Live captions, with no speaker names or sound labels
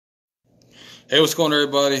Hey, what's going on,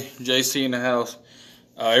 everybody? JC in the house.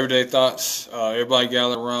 Everyday thoughts. Everybody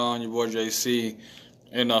gather around. Your boy JC,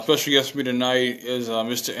 and special guest for me tonight is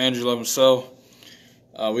Mr. Angelo himself.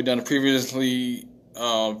 We've done previously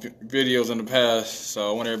videos in the past, so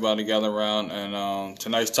I want everybody to gather around. And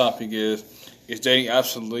tonight's topic is dating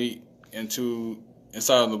obsolete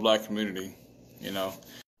inside of the black community. You know,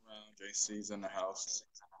 JC's in the house.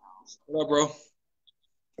 What up, bro?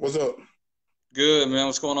 What's up? Good, man.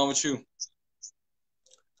 What's going on with you?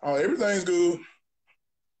 Oh, everything's good.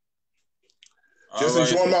 All Just right.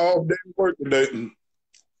 enjoying my off day at work today.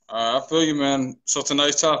 I feel you, man. So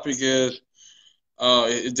tonight's topic is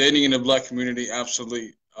dating in the black community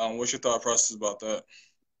obsolete. What's your thought process about that?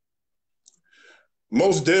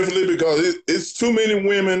 Most definitely because it's too many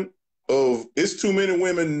women it's too many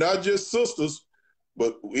women, not just sisters,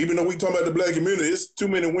 but even though we talk about the black community, it's too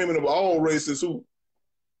many women of all races who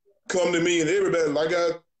come to me and everybody like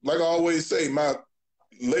I always say, my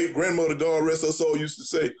late grandmother, God rest her soul, used to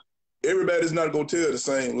say, everybody's not gonna tell the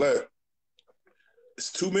same lie.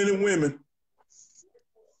 It's too many women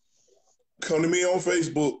come to me on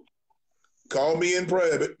Facebook, call me in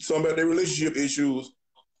private, talking about their relationship issues.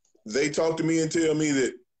 They talk to me and tell me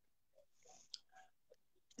that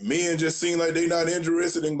men just seem like they not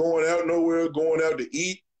interested in going out nowhere, going out to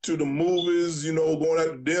eat, to the movies, going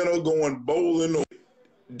out to dinner, going bowling, or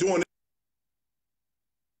doing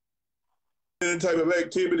any type of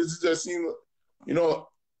activities. It just seems, you know,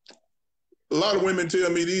 a lot of women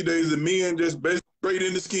tell me these days that men just basically straight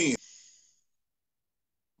in the skin.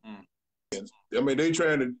 Mm. I mean, they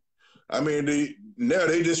trying to. I mean, they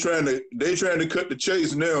just trying to cut the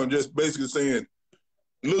chase now and just basically saying,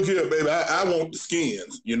 look here, baby, I want the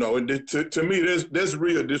skins. To me, that's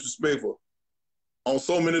real disrespectful on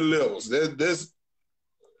so many levels. That's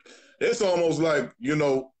almost like,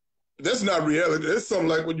 that's not reality. That's something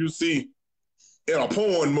like what you see in a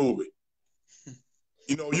porn movie.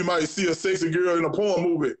 You might see a sexy girl in a porn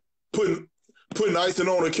movie putting icing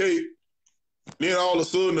on a cake. Then all of a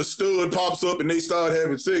sudden the stud pops up and they start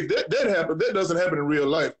having sex. That happens. That doesn't happen in real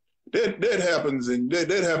life. That happens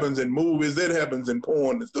that happens in movies. That happens in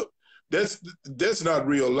porn and stuff. That's not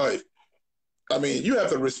real life. I mean, you have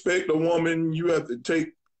to respect a woman. You have to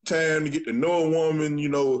take time to get to know a woman.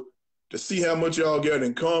 To see how much y'all got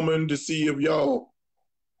in common. To see if y'all,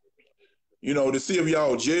 to see if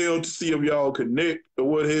y'all gel. To see if y'all connect or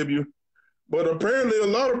what have you. But apparently, a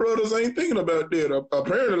lot of brothers ain't thinking about that.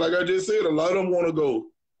 Apparently, like I just said, a lot of them want to go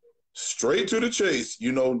straight to the chase.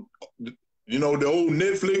 The old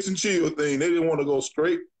Netflix and chill thing. They didn't want to go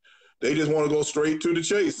straight. They just want to go straight to the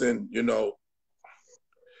chase. And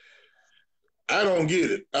I don't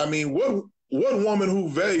get it. I mean, what woman who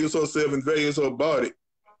values herself and values her body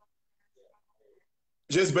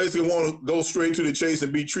just basically want to go straight to the chase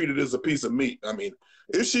and be treated as a piece of meat? I mean,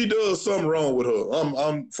 if she does something wrong with her,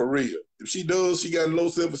 I'm for real. If she does, she got low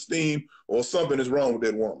self-esteem or something is wrong with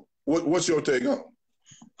that woman. What's your take on it?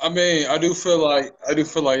 I mean, I do feel like it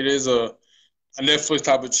is a Netflix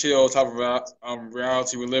type of chill type of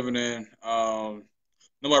reality we're living in.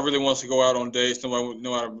 Nobody really wants to go out on dates. Nobody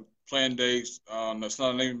know how to plan dates. It's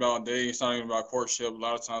not even about dating. It's not even about courtship. A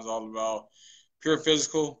lot of times, it's all about pure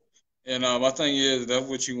physical. And my thing is, if that's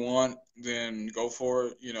what you want, then go for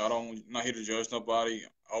it. I'm not here to judge nobody.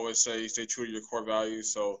 I always say stay true to your core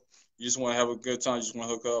values. So you just want to have a good time, you just want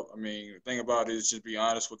to hook up. I mean, the thing about it is just be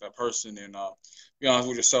honest with that person and be honest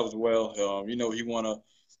with yourself as well. If you want to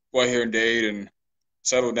go out here and date and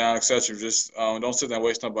settle down, etc. Just don't sit there and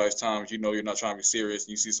waste nobody's time. If you know you're not trying to be serious and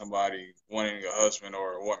you see somebody wanting a husband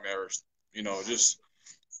or want marriage, just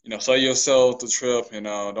sell yourself the trip and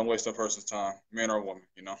don't waste that person's time, man or woman.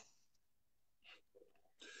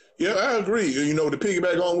 Yeah, I agree. To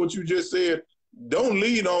piggyback on what you just said, don't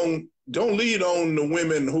lead on the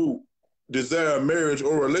women who desire marriage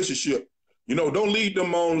or relationship. Don't lead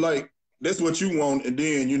them on like that's what you want, and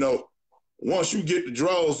then once you get the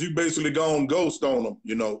draws, you basically gone ghost on them.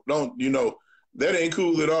 Don't that ain't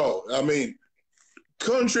cool at all. I mean,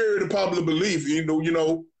 contrary to popular belief,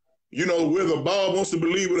 whether Bob wants to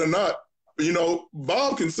believe it or not,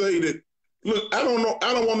 Bob can say that, look, I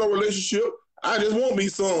don't want no relationship. I just want me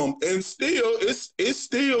some. And still, it's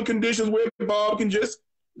still conditions where Bob can just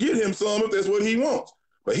get him some if that's what he wants.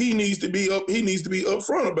 But he needs to be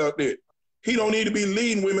upfront about that. He don't need to be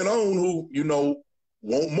leading women on who,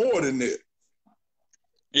 want more than that.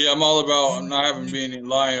 Yeah, I'm all about I'm not having being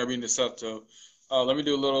lying or being deceptive. Let me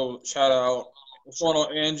do a little shout out. What's going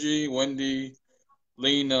on, Angie, Wendy,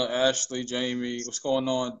 Lena, Ashley, Jamie? What's going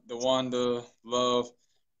on, Dewanda, Love?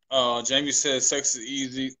 Jamie says sex is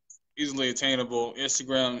easy, easily attainable.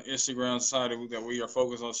 Instagram society that we are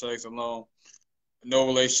focused on sex alone, no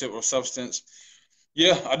relationship or substance.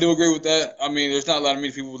 Yeah, I do agree with that. I mean, there's not a lot of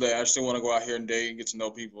many people that actually want to go out here and date and get to know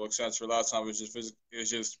people, etc. A lot of times it's just it's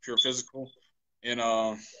just pure physical, and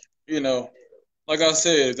you know, like I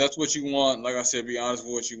said, if that's what you want. Like I said, be honest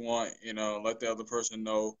with what you want. Let the other person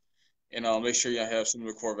know, and make sure you have some of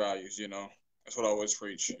the core values. That's what I always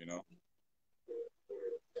preach.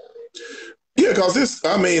 Yeah, because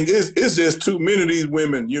I mean, it's just too many of these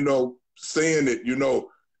women, saying that,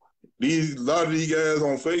 a lot of these guys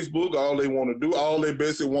on Facebook, all they want to do, all they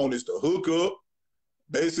basically want is to hook up,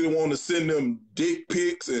 basically want to send them dick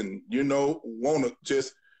pics and, want to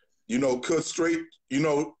just, cut straight,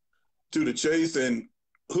 to the chase and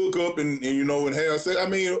hook up and have sex. I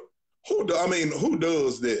mean, who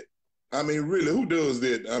does that? I mean, really, who does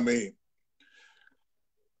that? I mean,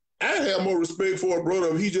 I have more respect for a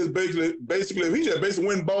brother if he just basically if he just basically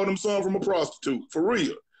went and bought him some from a prostitute for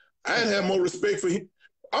real. I'd have more respect for him.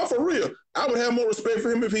 I'm for real. I would have more respect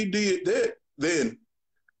for him if he did that than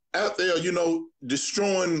out there,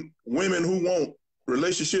 destroying women who want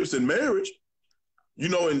relationships and marriage,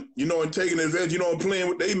 and taking advantage, and playing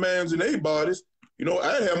with their minds and their bodies.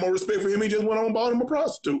 I'd have more respect for him. He just went on and bought him a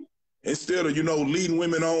prostitute instead of, leading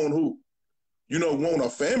women on who want a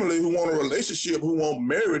family, who want a relationship, who want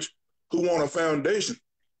marriage, who want a foundation.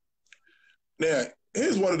 Now,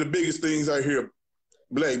 here's one of the biggest things I hear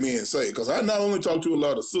black men say, because I not only talk to a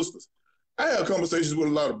lot of sisters, I have conversations with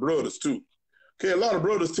a lot of brothers too. Okay, a lot of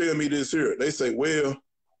brothers tell me this here. They say, well,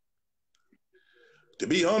 to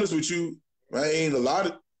be honest with you, I ain't a lot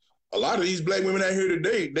of these black women out here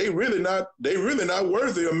today, they really not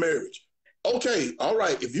worthy of marriage. Okay, all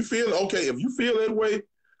right. If you feel that way,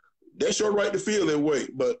 that's your right to feel that way.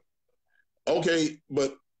 But okay,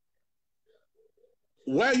 but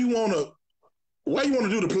why you wanna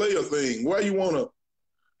do the player thing? Why you wanna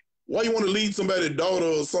lead somebody's daughter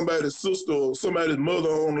or somebody's sister or somebody's mother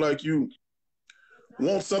on like you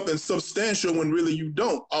want something substantial when really you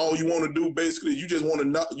don't? All you want to do basically you just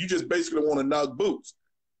basically want to knock boots.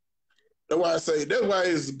 That's why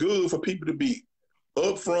it's good for people to be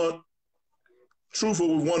upfront,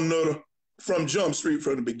 truthful with one another from Jump Street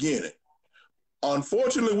from the beginning.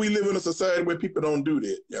 Unfortunately, we live in a society where people don't do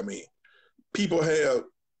that. I mean, people have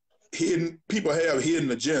hidden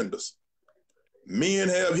agendas. Men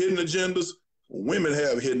have hidden agendas. Women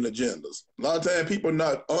have hidden agendas. A lot of times, people are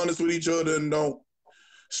not honest with each other and don't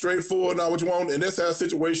straightforward not what you want, and that's how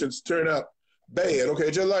situations turn out bad. Okay,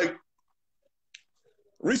 just like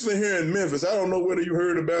recently here in Memphis, I don't know whether you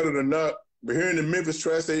heard about it or not, but here in the Memphis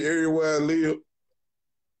tri-state area where I live,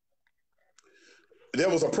 there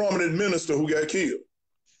was a prominent minister who got killed.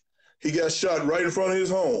 He got shot right in front of his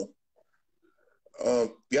home.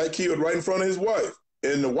 Got killed right in front of his wife,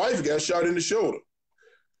 and the wife got shot in the shoulder.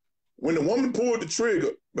 When the woman pulled the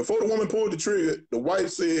trigger, before the woman pulled the trigger, the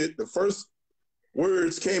wife said the first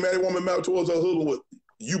words came out of the woman's mouth towards her husband was,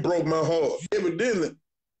 "You broke my heart." Evidently,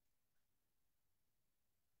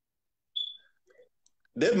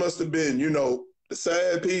 that must have been, the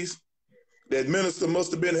side piece. That minister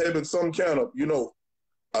must have been having some kind of,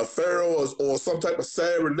 affair or some type of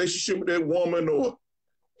side relationship with that woman, or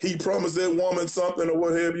he promised that woman something or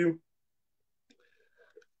what have you.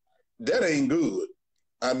 That ain't good.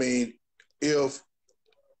 I mean, if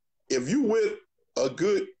you with a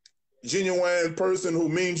good, genuine person who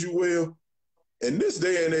means you well, in this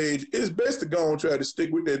day and age, it's best to go and try to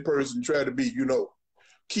stick with that person, try to be,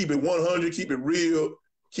 keep it 100, keep it real,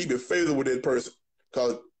 keep it faithful with that person.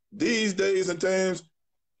 Because these days and times,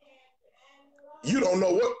 you don't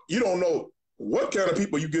know what kind of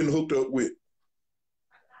people you getting hooked up with.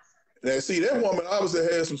 Now, see, that woman obviously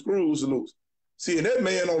had some screws loose. See, and that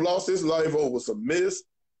man don't lost his life over some mess.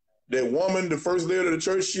 That woman, the first lady of the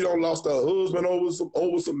church, she don't lost her husband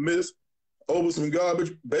over some mess, over some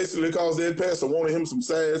garbage, basically because that pastor wanted him some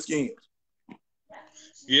side skins.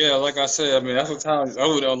 Yeah, like I said, I mean that's what times I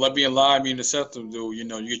would like being live, being deceptive, dude.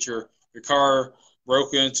 You get your car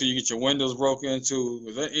broken into, you get your windows broken into.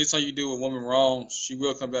 Anytime you do a woman wrong, she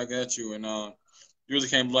will come back at you, and you really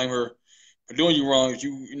can't blame her for doing you wrong. If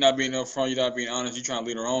you're not being upfront, you're not being honest, you're trying to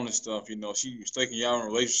lead her on and stuff. She's taking y'all in a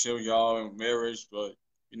relationship, y'all in marriage, but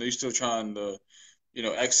you're still trying to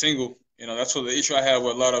act single. That's what the issue I have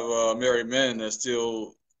with a lot of married men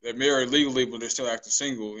they're married legally, but they're still acting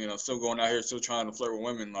single. Still going out here, still trying to flirt with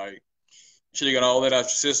women. Like, you should have got all that out your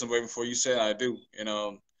system way before you said I do.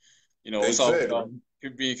 It's all Exactly. about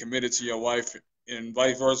being committed to your wife, and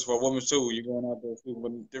vice versa for a woman too. You're going out there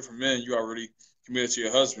with different men. You already committed to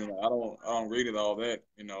your husband. Like, I don't read it all that.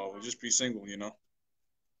 Just be single.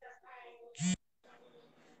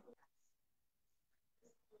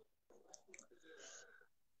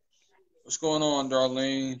 What's going on,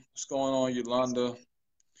 Darlene? What's going on, Yolanda?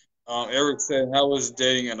 Eric said, "How is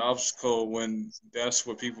dating an obstacle when that's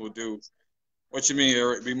what people do?" What you mean,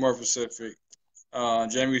 Eric? Be more specific.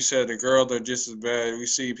 Jamie said, "The girls are just as bad. We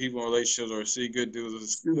see people in relationships or see good dudes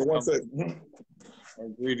Excuse me one second. are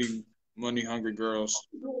greedy, money hungry girls."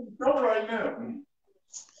 Go right now.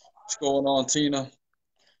 What's going on, Tina?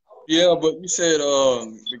 Yeah, but you said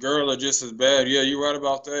the girls are just as bad. Yeah, you're right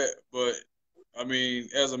about that. But I mean,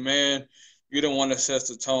 as a man, you don't want to set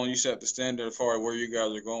the tone. You set the standard as far as where you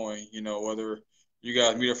guys are going. You know, whether you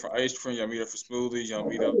guys meet up for ice cream, y'all meet up for smoothies, y'all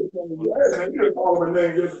meet up. Can't really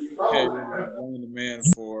blame the man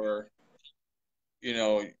for, you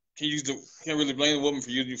know, can't really blame the woman for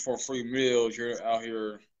using you for free meals. You're out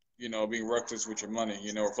here, being reckless with your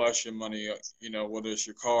money. Or flashing your money. Whether it's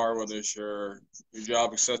your car, whether it's your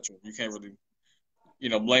job, etc. You can't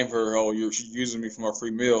really, blame her. Oh, she's using me for my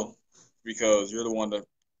free meal because you're the one that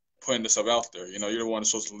putting this stuff out there. You're the one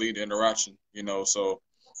that's supposed to lead the interaction. So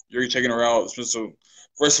you're taking her out expensive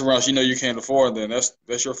restaurants you can't afford. Then that's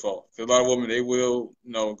your fault. 'Cause a lot of women they will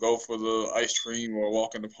go for the ice cream or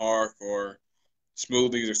walk in the park or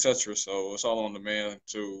smoothies, etc. So it's all on the man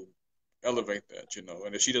to elevate that.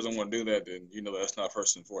 And if she doesn't want to do that, then that's not a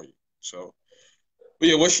person for you. So, but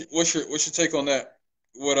yeah, what's your take on that?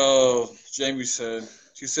 What Jamie said.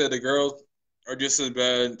 She said the girls are just as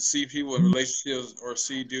bad. See people in relationships or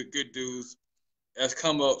see good dudes as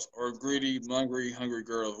come ups or greedy, hungry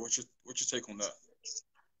girls. What's your take on that?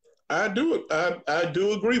 I do it. I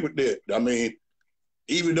do agree with that. I mean,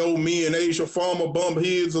 even though me and Asia Farmer bump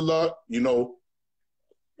heads a lot,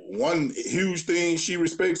 one huge thing she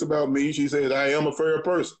respects about me, she says I am a fair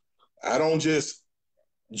person. I don't just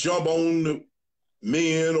jump on the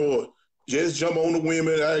men or just jump on the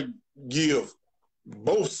women. I give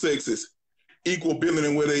both sexes equal billing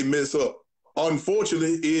in where they mess up.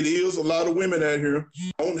 Unfortunately, it is a lot of women out here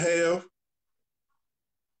don't have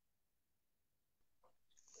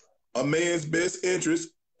a man's best interest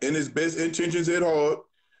and his best intentions at heart.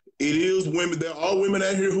 It is women. There are women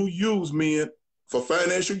out here who use men for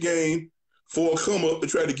financial gain, for a come up to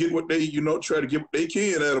try to get what they, try to get what they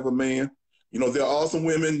can out of a man. There are some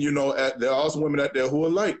women, there are some women out there who are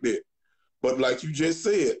like that. But like you just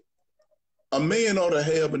said, a man ought to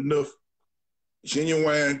have enough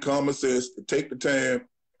genuine common sense to take the time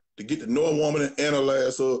to get to know a woman and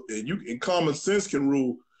analyze her. And common sense can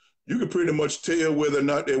rule. You can pretty much tell whether or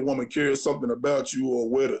not that woman cares something about you or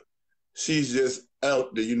whether she's just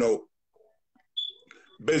out to,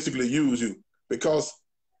 basically use you. Because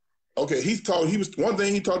okay, one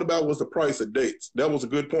thing he talked about was the price of dates. That was a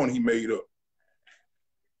good point he made up.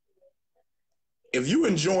 If you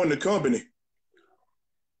enjoying the company,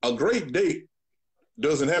 a great date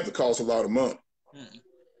doesn't have to cost a lot of money.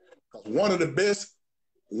 One of the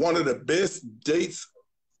best dates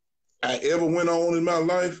I ever went on in my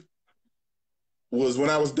life was when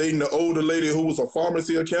I was dating the older lady who was a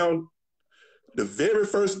pharmacy accountant. The very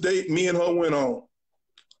first date me and her went on,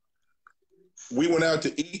 we went out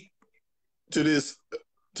to eat to this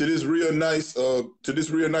real nice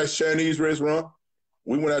Chinese restaurant.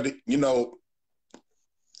 We went out to,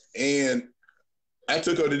 and I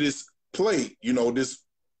took her to this play,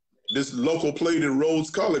 this local play that Rhodes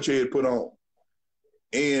College had put on.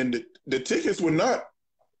 And the tickets were not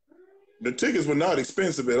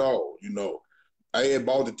expensive at all. I had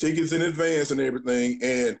bought the tickets in advance and everything.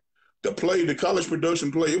 And the college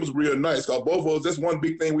production play, it was real nice. Cause both of us, that's one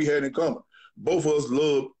big thing we had in common. Both of us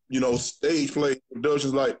love, stage play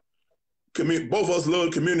productions both of us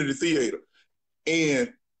love community theater.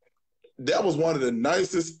 And that was one of the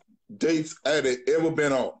nicest dates I had ever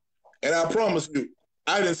been on. And I promise you,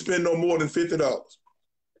 I didn't spend no more than $50.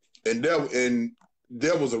 And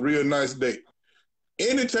that was a real nice date.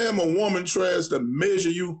 Anytime a woman tries to measure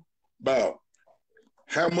you by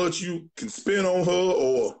how much you can spend on her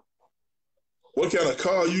or what kind of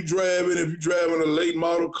car you driving, if you're driving a late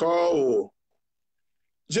model car or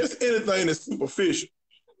just anything that's superficial,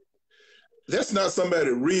 that's not somebody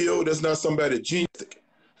real. That's not somebody genius.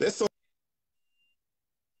 That's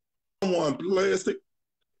someone plastic.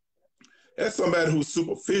 That's somebody who's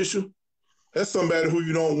superficial. That's somebody who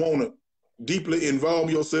you don't want to deeply involve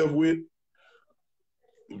yourself with.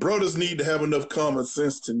 Brothers need to have enough common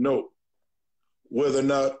sense to know whether or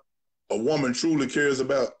not a woman truly cares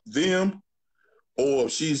about them or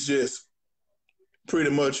if she's just pretty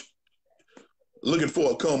much looking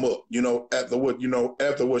for a come up,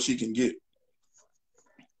 after what she can get.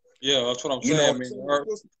 Yeah, that's what I'm You saying. know, I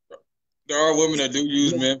mean, there are women that do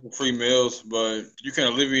use men for free meals, but you can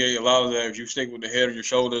alleviate a lot of that if you stick with the head on your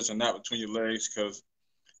shoulders and not between your legs. Because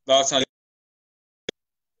a lot of times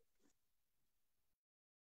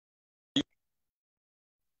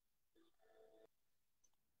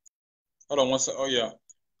Hold on one sec. Oh yeah.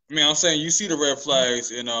 I mean, I'm saying you see the red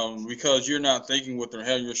flags, and because you're not thinking with her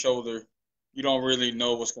head on your shoulder, you don't really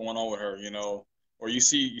know what's going on with her, or you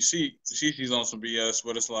see she's on some BS,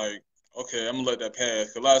 but it's like, okay, I'm gonna let that pass.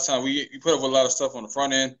 'Cause a lot of times we put up with a lot of stuff on the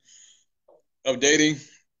front end of dating,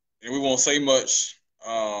 and we won't say much,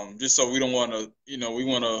 just so we don't want to, we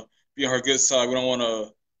want to be on her good side. We don't want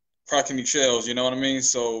to crack any shells, you know what I mean?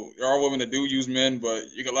 So there are women that do use men, but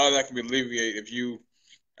a lot of that can be alleviated if you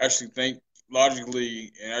actually think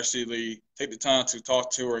logically and actually take the time to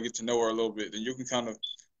talk to her and get to know her a little bit. Then you can kind of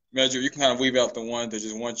you can kind of weave out the one that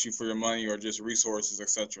just wants you for your money or just resources,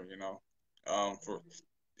 etc. For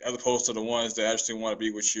as opposed to the ones that actually want to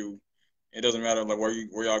be with you. It doesn't matter like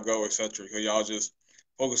where y'all go, etc. Because y'all just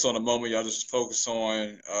focus on the moment. Y'all just focus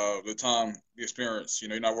on the time, the experience.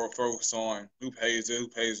 You're not worth focus on who pays it, who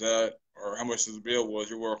pays that, or how much the bill was.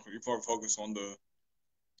 You're more focused on the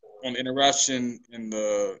interaction and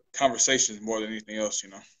the conversations more than anything else.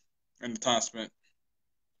 And the time spent.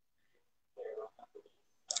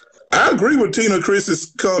 I agree with Tina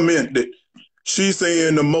Chris's comment that she's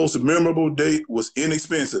saying the most memorable date was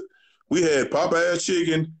inexpensive. We had Popeye's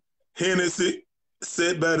chicken, Hennessy,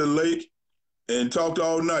 sat by the lake, and talked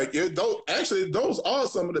all night. Those are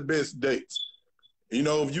some of the best dates.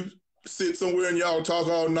 If you sit somewhere and y'all talk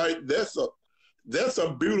all night, that's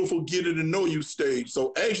a beautiful getting to know you stage.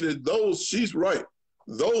 So actually, she's right.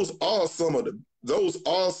 Those are some of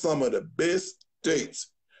the best dates.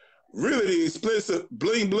 Really, the explicit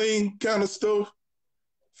bling bling kind of stuff,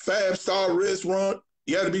 5-star restaurant,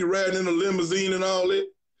 you got to be riding in a limousine and all that.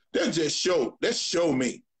 That's show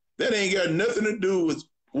me. That ain't got nothing to do with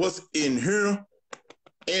what's in here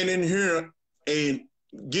and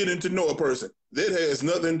getting to know a person. That has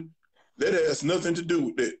nothing to do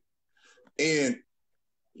with it. And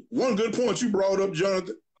one good point you brought up,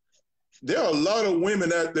 Jonathan, there are a lot of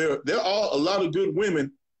women out there. There are a lot of good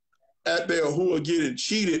women out there who are getting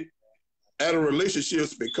cheated out of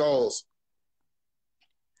relationships because,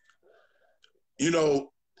 you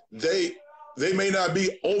know, they they may not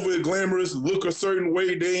be over glamorous, look a certain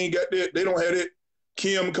way. They ain't got that. They don't have that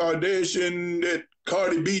Kim Kardashian, that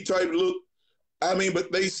Cardi B type look. I mean,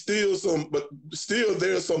 but still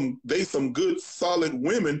there's some good solid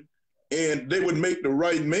women, and they would make the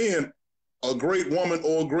right man a great woman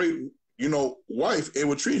or a great wife, and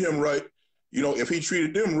would treat him right, if he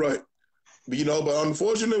treated them right. But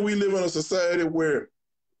unfortunately, we live in a society where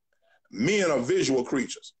men are visual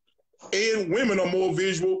creatures, and women are more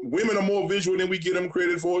visual. Women are more visual than we get them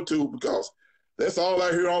credit for too, because that's all I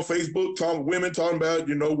hear on Facebook. Women talking about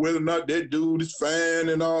whether or not that dude is fine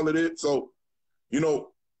and all of that. So you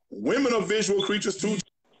know, women are visual creatures too.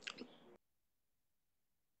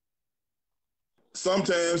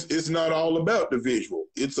 Sometimes it's not all about the visual.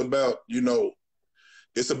 It's about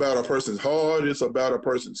a person's heart. It's about a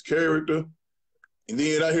person's character. And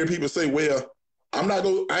then I hear people say, "Well, I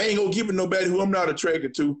ain't gonna give it nobody who I'm not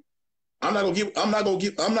attracted to. I'm not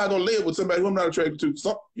gonna live with somebody who I'm not attracted to."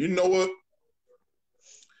 So, you know what?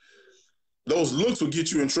 Those looks will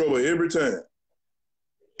get you in trouble every time.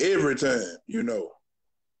 Every time.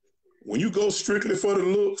 When you go strictly for the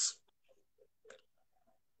looks,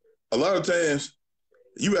 a lot of times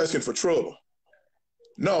you asking for trouble.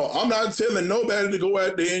 No, I'm not telling nobody to go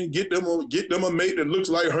out there and get them a mate that looks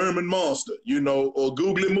like Herman Monster, or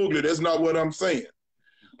Googly Moogly. That's not what I'm saying.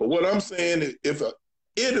 But what I'm saying is, if an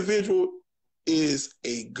individual is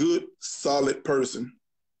a good, solid person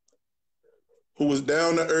who is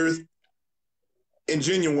down to earth and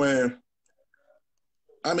genuine,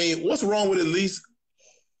 I mean, what's wrong with at least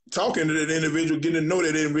talking to that individual, getting to know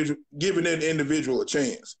that individual, giving that individual a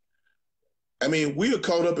chance? I mean, we are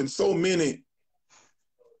caught up in so many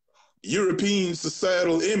European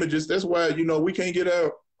societal images. That's why we can't get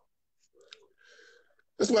out.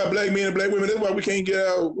 That's why black men and black women. That's why we can't get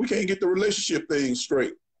out. We can't get the relationship thing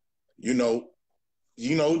straight. You know.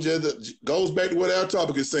 Just goes back to what our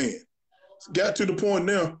topic is saying. It's got to the point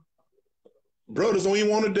now. Brothers don't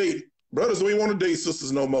even want to date. Brothers don't even want to date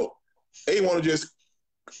sisters no more. They want to just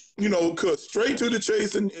cut straight to the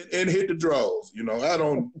chase and hit the draws.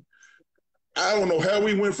 I don't know how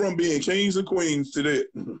we went from being kings and queens to that.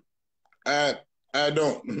 I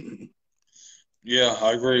don't. Yeah,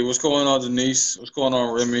 I agree. What's going on, Denise? What's going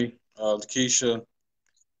on, Remy? Lakeisha?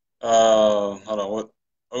 Hold on. What?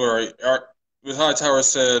 All right. With High Tower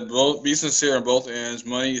said, both be sincere on both ends.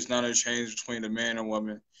 Money is not a change between a man and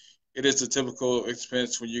woman. It is the typical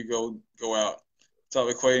expense when you go out. Stop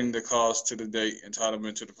equating the cost to the date,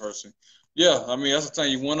 entitlement to the person. Yeah, I mean that's the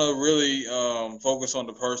thing. You want to really focus on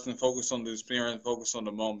the person, focus on the experience, focus on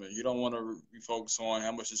the moment. You don't want to be focused on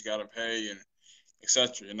how much it's got to pay and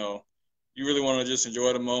etc. you really want to just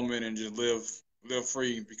enjoy the moment and just live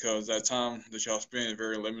free because that time that y'all spend is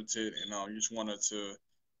very limited, and you just wanted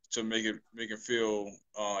to make it feel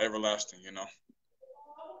everlasting, you know.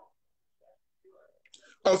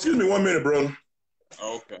 Oh, excuse me 1 minute, brother.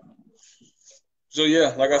 Okay. So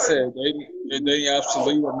yeah, like I said, dating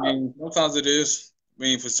absolutely. I mean, sometimes it is. I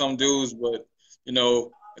mean, for some dudes, but a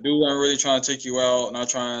dude ain't really trying to take you out, not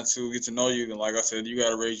trying to get to know you. Then, like I said, you got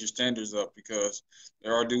to raise your standards up because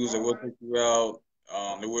there are dudes that will take you out.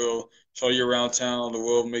 They will show you around town. They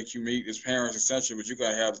will make you meet his parents, etc. But you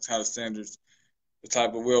got to have the kind of standards, the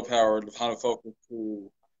type of willpower, the kind of focus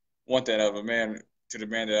to want that out of a man, to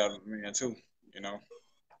demand that out of a man too. You know,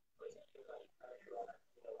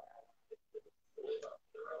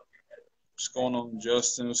 what's going on,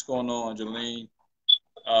 Justin? What's going on, Angeline?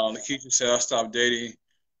 Lakeisha said I stopped dating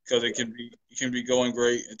because it can be going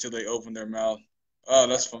great until they open their mouth. Oh,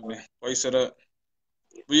 that's funny. Why you said that?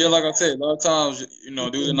 But yeah, like I said, a lot of times,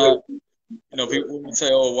 dudes are not. People would say,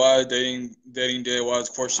 "Oh, why is dating dead? Why is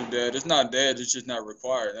courtship dead?" It's not dead. It's just not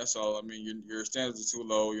required. That's all. I mean, your standards are too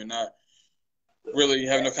low. You're not really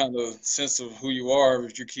having no kind of sense of who you are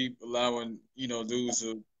if you keep allowing dudes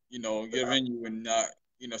to give in you and not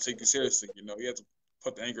take you seriously. You have to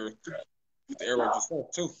put the anchor put the arrow at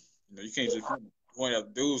yourself too. You can't just point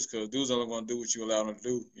at dudes because dudes only going to do what you allow them to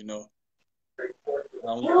do.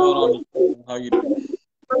 What's going on? Michelle? How you doing?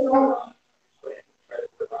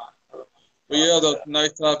 But yeah, the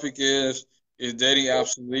nice topic is dating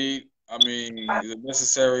obsolete? I mean, is it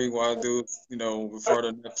necessary? Why dudes, prefer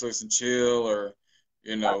to Netflix and chill, or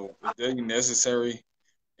is dating necessary?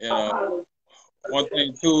 And one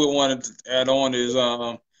thing too, I wanted to add on is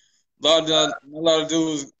a lot of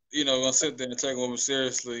dudes, gonna sit there and take a woman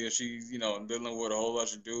seriously if she's, dealing with a whole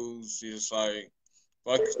bunch of dudes. She's just like, if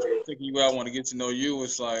I take you out, want to get to know you,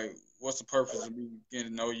 it's like, what's the purpose of me getting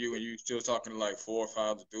to know you and you still talking to like 4 or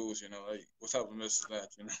 5 dudes? Like what type of mess is that?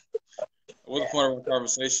 What's the point of our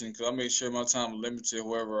conversation? Because I make sure my time is limited,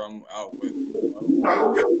 whoever I'm out with. I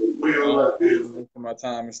don't have time to be wasting my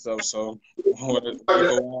time and stuff. So when I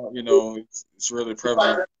go out, it's really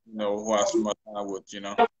prevalent, who I spend my time with.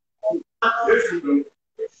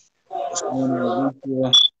 What's going on,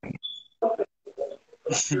 Alicia?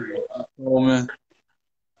 Coleman.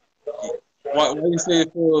 Why do you say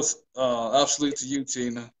it feels obsolete to you,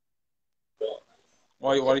 Tina?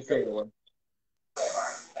 Why do you feel that way?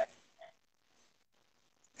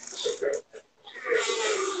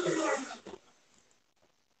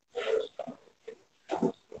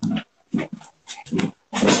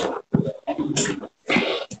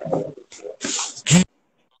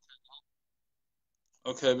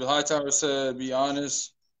 Okay, but Hightower said, be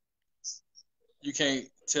honest, you can't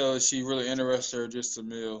tell if she really interested or just a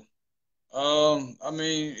meal. I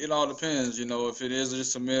mean, it all depends. If it is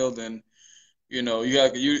just a meal, then you're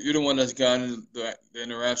the one that's gotten the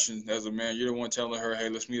interaction as a man. You're the one telling her, hey,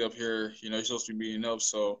 let's meet up here. You're supposed to be meeting up,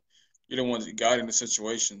 so you're the one guiding the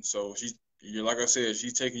situation. So you're like I said,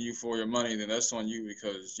 she's taking you for your money, then that's on you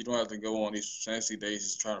because you don't have to go on these fancy dates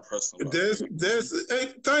just trying to press somebody.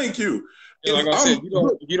 Hey, thank you. Yeah, like I said, I'm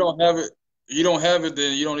if you don't have it,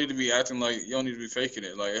 then you don't need to be acting like you don't need to be faking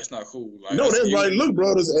it. Like that's not cool. Like No, that's that's you. right. Look,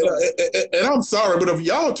 brothers, and I'm sorry, but if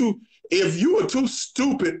you are too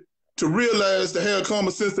stupid to realize to have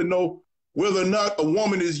common sense to know whether or not a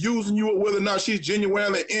woman is using you or whether or not she's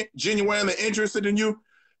genuinely interested in you,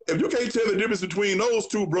 if you can't tell the difference between those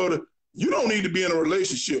two, brother, you don't need to be in a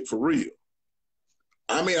relationship for real.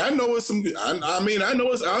 I mean, I know it's some. I mean, I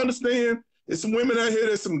know it's. I understand. It's some women out here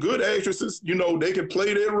that's some good actresses. They can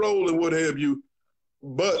play their role and what have you.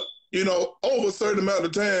 But over a certain amount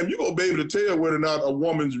of time, you're gonna be able to tell whether or not a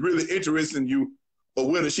woman's really interested in you, or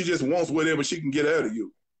whether she just wants whatever she can get out of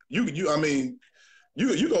you. I mean,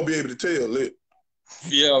 you gonna be able to tell it.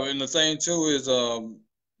 Yeah, and the thing too is,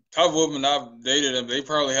 type of women I've dated, they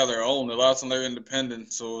probably have their own. A lot of them they're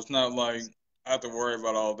independent, so it's not like I have to worry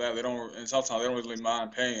about all that. They don't, and sometimes they don't really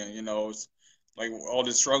mind paying. It's like all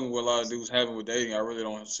this struggle with a lot of dudes having with dating. I really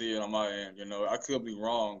don't see it on my end. I could be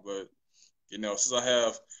wrong, but since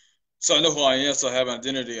so I know who I am, so I have an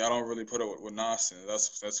identity. I don't really put up with nonsense.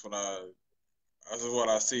 That's what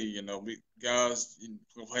I see. Guys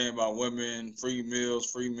complaining about women, free meals,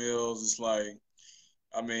 free meals. It's like,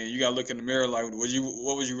 I mean, you gotta look in the mirror. Like, what was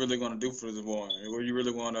you really gonna do for this woman? Were you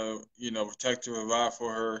really gonna, protect her, provide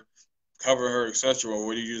for her, cover her, etc., or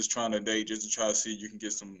were you just trying to date just to try to see if you can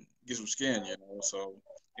get some skin? So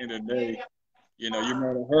end of the day, you're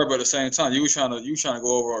mad at her, but at the same time, you trying to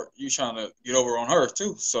go over, you trying to get over on her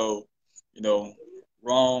too. So, you know,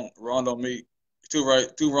 wrong don't make two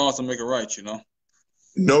wrongs don't make it right.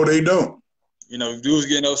 No, they don't. Dudes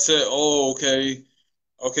getting upset. Oh,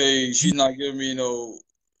 okay, she's not giving me no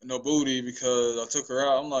booty because I took her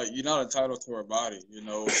out. I'm like, you're not entitled to her body.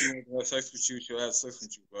 If she wants to have sex with you, she'll have sex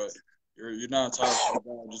with you. But you're not entitled to her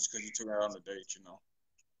body just because you took her out on a date.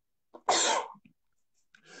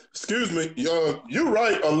 Excuse me. You're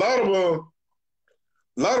right. A lot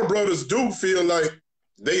of brothers do feel like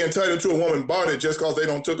they entitled to a woman's body just because they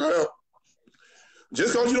don't took her out.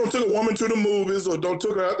 Just because you don't took a woman to the movies or don't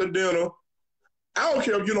took her out to dinner, I don't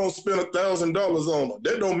care if you don't spend $1,000 on her.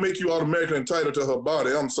 That don't make you automatically entitled to her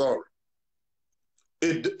body. I'm sorry.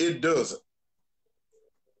 It doesn't.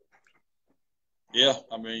 Yeah,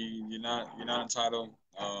 I mean, you're not entitled.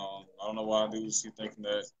 I don't know why dudes keep thinking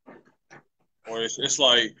that, or it's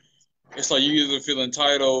like you either feel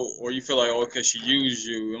entitled or you feel like, oh, okay, she used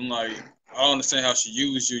you. I'm like, I don't understand how she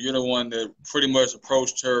used you. You're the one that pretty much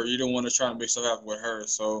approached her. You're the one that's trying to make stuff happen with her.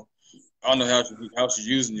 So I don't know how she's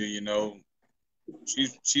using you.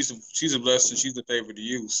 She's a blessing. She's a favor to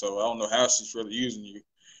you. So I don't know how she's really using you.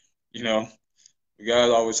 You know, the guys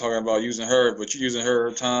always talking about using her, but you're using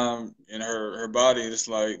her time and her body. It's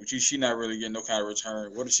like, but she not really getting no kind of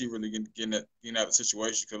return. What is she really getting out of the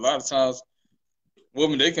situation? Because a lot of times,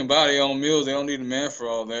 women, they can buy their own meals. They don't need a man for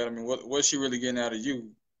all that. I mean, what's she really getting out of you?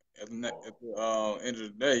 At the end of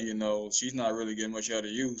the day, she's not really getting much out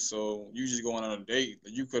of you. So you just going on a date.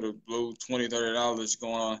 You could have blew $20, $30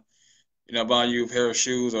 going on, buying you a pair of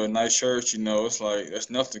shoes or a nice shirt. It's like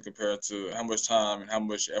that's nothing compared to how much time and how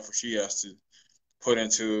much effort she has to put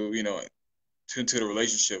into the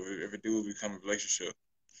relationship if it do become a relationship.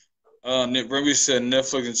 Nick Brimby said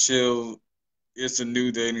Netflix and chill is the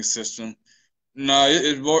new dating system. No,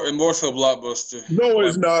 it's more so Blockbuster. No, Like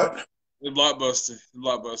it's not. it's Blockbuster.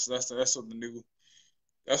 Blockbuster. That's what the new.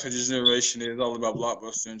 That's what this generation is all about.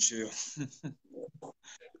 Blockbuster and chill.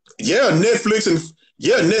 Yeah, Netflix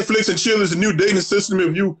and chill is a new dating system.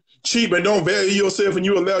 If you cheap and don't value yourself and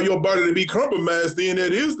you allow your body to be compromised, then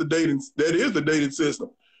that is the dating system.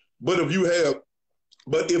 But if you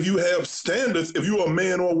have standards, if you're a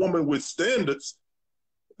man or a woman with standards,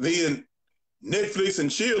 then Netflix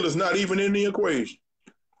and chill is not even in the equation.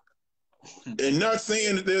 And not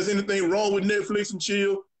saying that there's anything wrong with Netflix and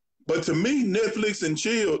chill, but to me, Netflix and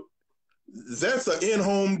chill, that's an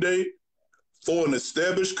in-home date for an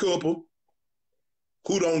established couple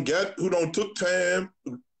who don't took time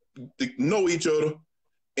to know each other,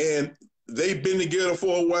 and they've been together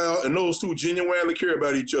for a while, and those two genuinely care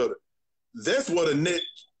about each other. That's what a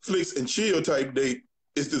Netflix and chill type date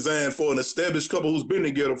is designed for, an established couple who's been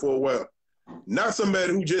together for a while. Not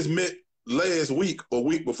somebody who just met last week or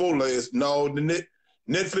week before last. No,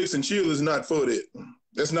 Netflix and chill is not for that.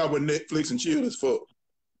 That's not what Netflix and chill is for.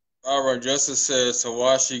 All right, Justice says, so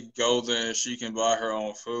why she go there and she can buy her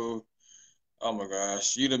own food? Oh my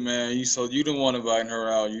gosh, you the man. You the one inviting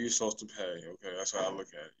her out. You supposed to pay. Okay, that's how I look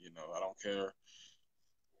at it. I don't care.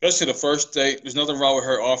 Especially the first date. There's nothing wrong with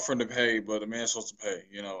her offering to pay, but the man's supposed to pay.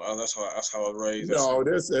 That's how I was raised. That's No,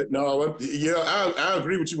 that's it. No, yeah, I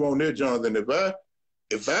agree with you on that, Jonathan.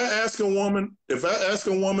 If I ask a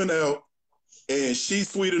woman out and she's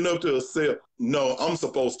sweet enough to accept, no, I'm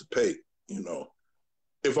supposed to pay. You know,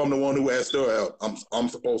 if I'm the one who asked her out, I'm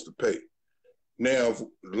supposed to pay. Now,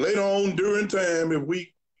 later on during time, if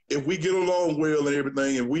we get along well and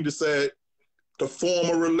everything, and we decide to form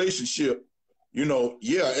a relationship,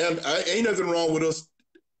 yeah, and ain't nothing wrong with us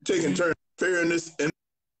taking turns, fairness and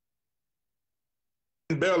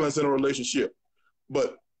balance in a relationship.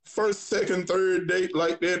 But first, second, third date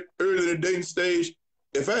like that, early in the dating stage,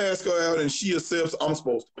 if I ask her out and she accepts, I'm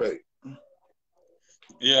supposed to pay.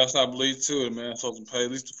 yeah, that's how I believe too. The man's supposed to pay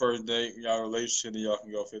at least the first date. Y'all relationship, and y'all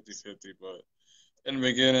can go 50-50. But in the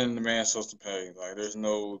beginning, the man's supposed to pay. Like, there's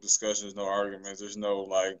no discussions, no arguments. There's no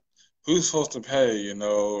like, who's supposed to pay,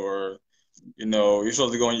 or you're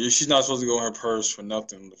supposed to go. She's not supposed to go in her purse for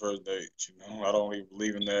nothing the first date. I don't even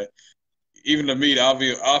believe in that. Even to me,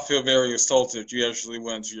 I'll feel very insulted if you actually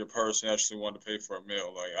went to your purse and actually wanted to pay for a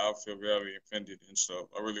meal. Like, I'll feel very offended and stuff.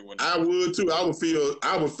 I really wouldn't I do it. would too. I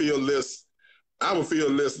would feel less. I would feel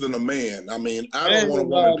less than a man. I mean, I I don't ain't want a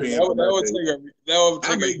gonna lie, woman but paying for my date. that would I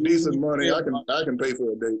take a make decent huge money. hit I on can my I can pay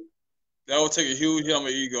for a date. that would take a huge hit on my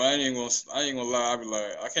ego. I ain't gonna lie. I'd be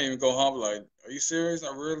like, I can't even go home. Be like, are you serious? I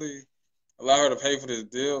really allow her to pay for this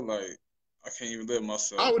deal? Like, I can't even live I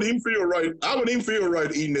myself. would even feel right. I would even feel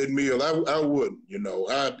right eating that meal. I wouldn't.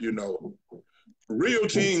 Real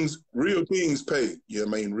kings pay. Yeah, I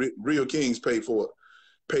mean, real kings pay for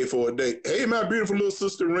a date. Hey, my beautiful little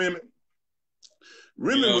sister Remy.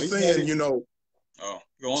 Remy was He said saying, it. Oh,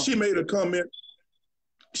 go on. she made a comment.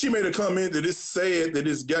 She made a comment that it's sad that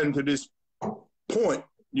it's gotten to this point.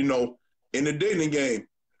 You know, in the dating game,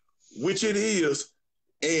 which it is.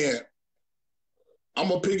 And I'm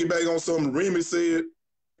gonna piggyback on something Remy said,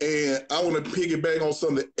 and I want to piggyback on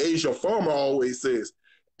something that Asia Farmer always says.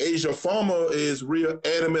 Asia Farmer is real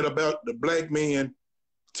adamant about the black man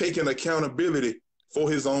taking accountability for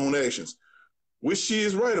his own actions, which she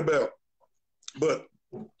is right about. But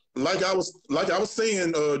like I was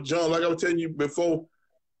saying, John, like I was telling you before,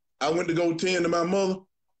 I went to go tend to my mother.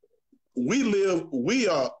 We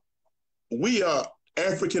are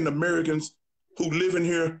African Americans who live in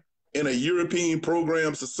here in a European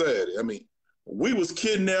program society. I mean, we was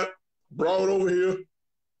kidnapped, brought over here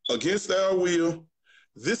against our will.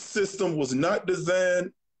 This system was not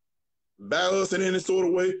designed by us in any sort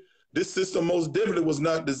of way. This system most definitely was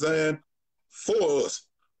not designed for us.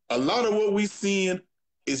 A lot of what we seeing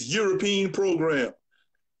is European program.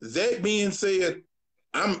 That being said,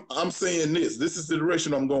 I'm saying this. This is the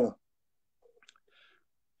direction I'm going.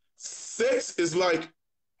 Sex is like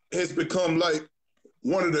has become like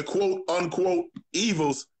one of the quote unquote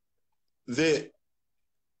evils that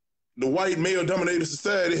the white male dominated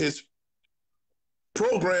society has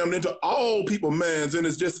programmed into all people's minds, and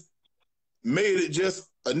it's just made it just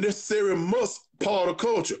a necessary must part of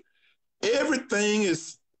culture. Everything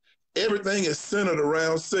is everything is centered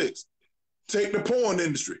around sex. Take the porn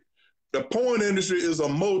industry. The porn industry is a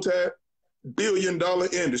multi-billion-dollar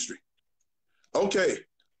industry. Okay,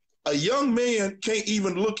 a young man can't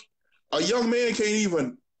even look. A young man can't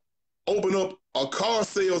even open up a car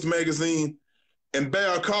sales magazine and buy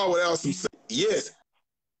a car without some sex. Yes,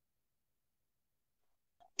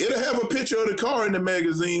 it'll have a picture of the car in the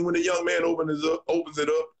magazine when the young man opens it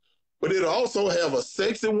up, but it'll also have a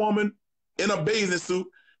sexy woman in a bathing suit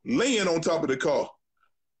laying on top of the car.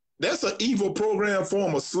 That's an evil program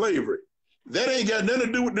form of slavery. That ain't got nothing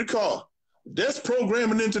to do with the car. That's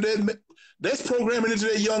programming into that. That's programming into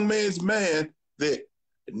that young man's mind that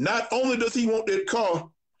not only does he want that car,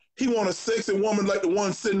 he want a sexy woman like the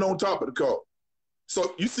one sitting on top of the car.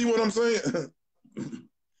 So you see what I'm saying?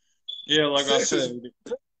 Yeah, like I sex said,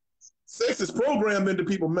 is sex is programmed into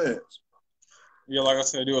people's minds. yeah, like I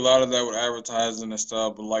said, I do a lot of that with advertising and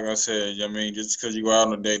stuff. But like I said, I mean, just because you go out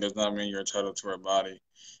on a date does not mean you're entitled to her body.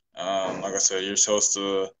 Like I said, you're supposed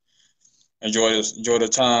to enjoy the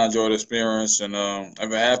time, enjoy the experience, and if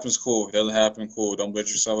it happens, cool. If it doesn't happen, cool. Don't beat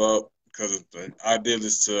yourself up because the idea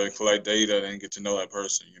is to collect data and get to know that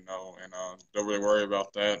person, and don't really worry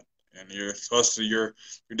about that. And you're supposed to your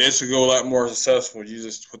dates will go a lot more successful. You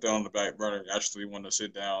just put that on the back burner. You actually want to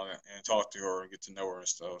sit down and talk to her and get to know her and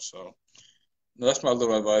stuff. So that's my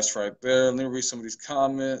little advice right there. Let me read some of these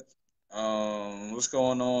comments. What's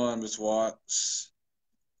going on, Miss Watts?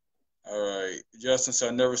 All right. Justin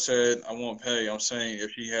said, I never said I won't pay. I'm saying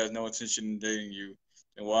if she has no intention in dating you,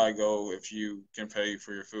 then why go if you can pay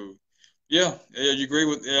for your food? Yeah, you agree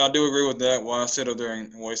with, yeah, I do agree with that. Why sit up there and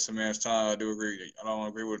waste a man's time? I do agree. I don't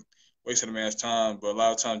agree with wasting a man's time, but a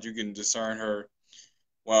lot of times you can discern her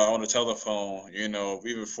while on the telephone,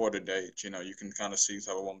 even before the date, you can kind of see the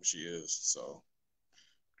type of woman she is. So,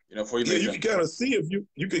 before you Yeah, make you that, can kind of see if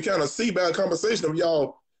you can kind of see by a conversation if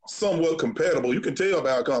y'all somewhat compatible. You can tell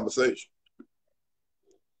by a conversation.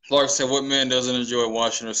 like I said, what man doesn't enjoy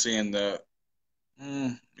watching or seeing that?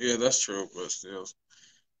 Yeah, that's true, but still,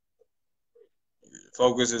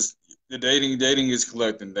 focus is the dating is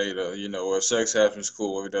collecting data. If sex happens,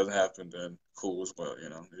 cool. If it doesn't happen, then cool as well.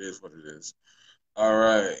 It is what it is. All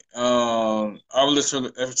right. Our list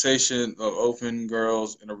reputation of open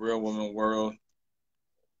girls in a real woman world.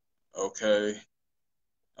 Okay.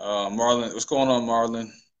 Marlon, what's going on,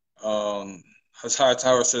 Marlon? As High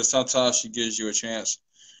Tower says, sometimes she gives you a chance.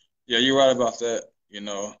 Yeah, you're right about that.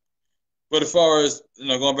 But as far as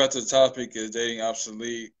going back to the topic, is dating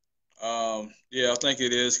obsolete? Yeah, I think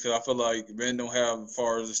it is because I feel like men don't have as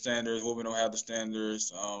far as the standards, women don't have the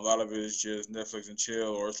standards. A lot of it is just Netflix and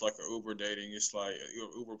chill, or it's like an Uber dating. It's like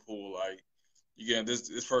Uber pool. Like you get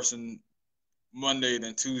this person Monday,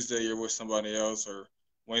 then Tuesday you're with somebody else, or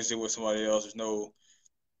Wednesday with somebody else. There's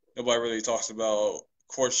nobody really talks about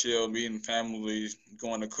courtship, meeting families,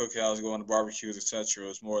 going to cookouts, going to barbecues, etc.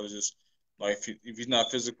 It's more than just like if he's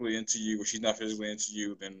not physically into you or she's not physically into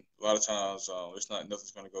you, then a lot of times it's not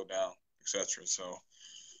nothing's going to go down, etc. So,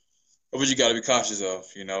 what you got to be cautious of,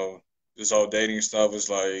 this whole dating stuff is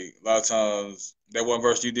like a lot of times that one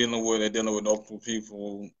person you're dealing with, they're dealing with multiple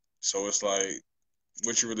people, so it's like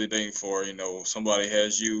what you're really dating for. Somebody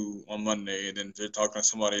has you on Monday and then they're talking to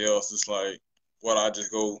somebody else. It's like, what I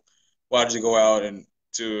just go, why did you go out and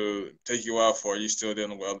to take you out for? You still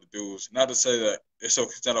dealing with other dudes. Not to say that it's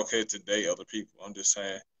not okay to date other people. I'm just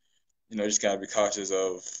saying, you just gotta be cautious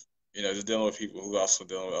of. just dealing with people who also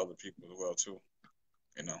dealing with other people as well too.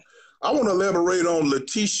 You know. I want to elaborate on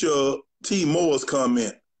Letitia T. Moore's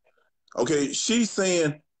comment. Okay, she's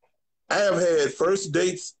saying, I have had first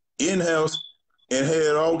dates in house and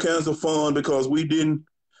had all kinds of fun because we didn't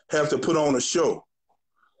have to put on a show.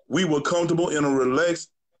 We were comfortable in a relaxed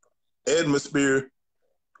atmosphere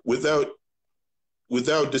without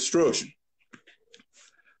destruction.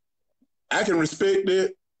 I can respect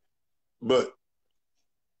that, but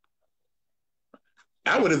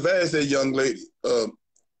I would advise that young lady.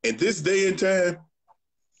 In this day and time,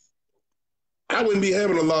 I wouldn't be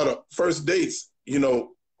having a lot of first dates,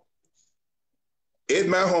 at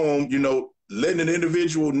my home, letting an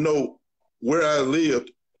individual know where I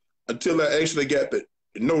lived until I actually got to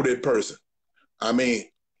know that person. I mean,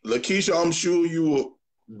 Lakeisha, I'm sure you a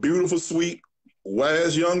beautiful, sweet,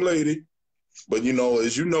 wise young lady, but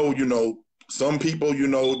as some people,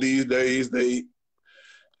 these days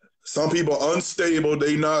some people are unstable.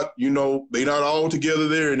 They not all together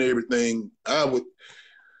there and everything. I would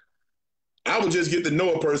just get to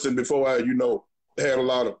know a person before I, had a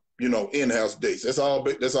lot of, in-house dates. That's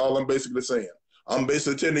all I'm basically saying. I'm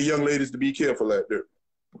basically telling the young ladies to be careful out there.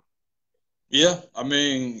 Yeah, I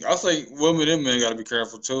mean, I think women and men got to be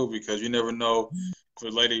careful too because you never know if a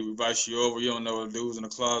lady invites you over, you don't know the dude's in the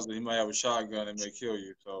closet. He might have a shotgun and may kill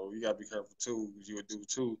you. So you got to be careful too because you would do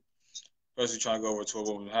too, especially trying to go over to a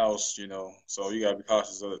woman's house. So you got to be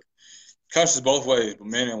cautious of it. Cautious both ways, but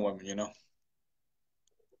men and women.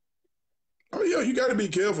 Oh yeah, you got to be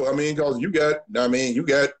careful. I mean, because you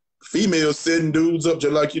got females setting dudes up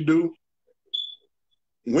just like you do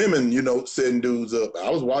women, setting dudes up.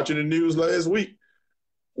 I was watching the news last week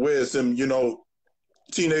where some,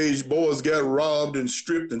 teenage boys got robbed and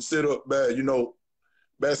stripped and set up by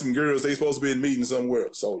some girls they supposed to be in meeting somewhere.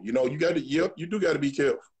 So, you do got to be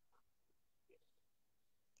careful.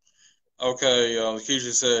 Okay,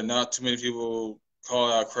 Lakeisha said not too many people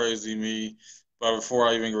call out crazy me, but before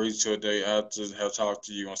I even agree to a date, I have to have talked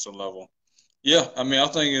to you on some level. Yeah, I mean, I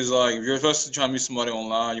think it's like if you're especially trying to meet somebody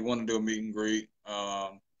online, you want to do a meet and greet.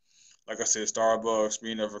 Like I said, Starbucks,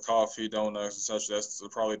 being there for coffee, donuts, etc. That's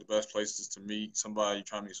probably the best places to meet somebody. You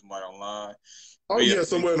trying to meet somebody online, Oh but yeah, yeah,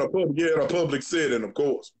 somewhere in a public setting, of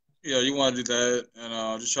course. yeah, you want to do that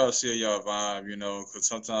and just try to see y'all vibe, because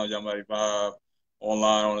sometimes y'all might vibe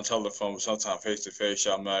online on the telephone, but sometimes face to face,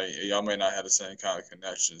 y'all may not have the same kind of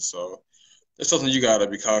connection. So it's something you gotta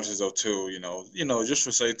be cautious of too. Just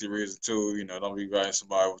for safety reasons too. Don't be inviting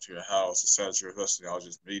somebody over to your house, etc. Especially y'all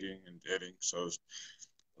just meeting and dating. So it's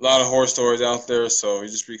a lot of horror stories out there. So you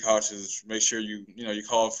just be cautious. Make sure you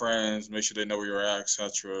call friends, make sure they know where you're at,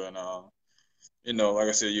 etc. And like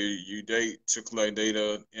I said, you date to collect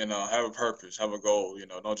data and have a purpose, have a goal.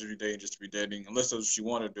 Don't just be dating just to be dating, unless that's what you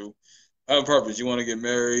want to do. Have a purpose. You want to get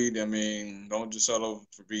married. I mean, don't just settle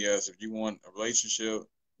for BS. If you want a relationship,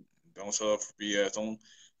 don't settle for BS.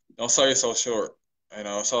 Don't sell yourself short.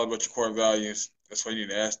 It's all about your core values. That's why you need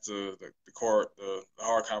to ask the core the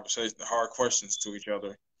hard conversation, the hard questions to each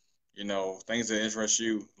other. Things that interest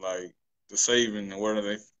you, like the saving and where do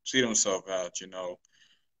they see themselves at.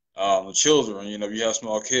 The children. If you have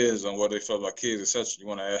small kids and what they feel about kids, etc. You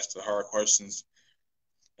want to ask the hard questions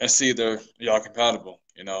and see if y'all compatible.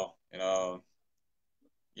 You know.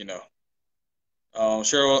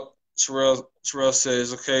 Cheryl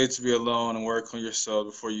says it's okay to be alone and work on yourself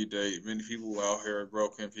before you date. Many people out here are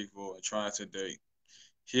broken people and trying to date.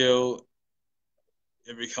 Heal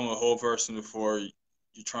and become a whole person before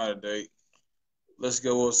you try to date. Let's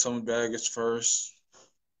go with some baggage first.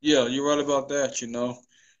 Yeah, you're right about that. You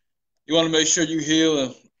want to make sure you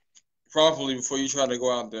heal properly before you try to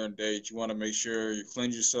go out there and date. You want to make sure you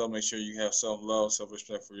cleanse yourself, make sure you have self love, self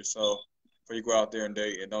respect for yourself before you go out there and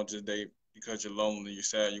date, and don't just date because you're lonely, you're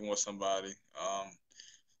sad, you want somebody.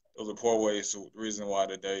 Those are poor ways. The reason why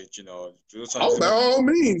they date. Oh, by all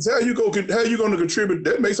means, how you going to contribute?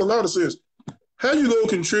 That makes a lot of sense. How you going to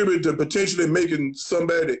contribute to potentially making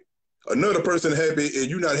another person happy, and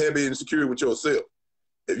you're not happy and secure with yourself?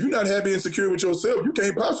 If you're not happy and secure with yourself, you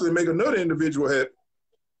can't possibly make another individual happy.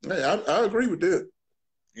 Hey, I agree with that.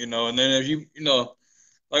 And then if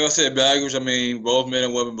like I said, baggage. I mean, both men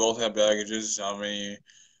and women both have baggages. I mean,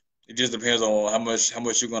 it just depends on how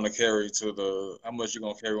much you're gonna carry how much you're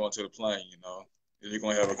gonna carry onto the plane. If you're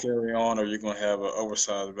gonna have a carry on or you're gonna have an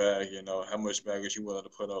oversized bag. How much baggage you willing to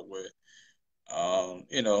put up with.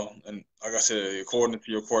 And like I said, according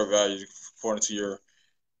to your core values, according to your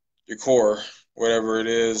core, whatever it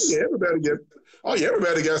Oh yeah, is.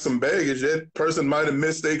 everybody got some baggage. That person might have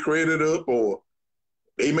messed their credit up, or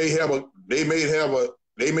they may have a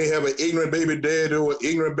they may have an ignorant baby dad or an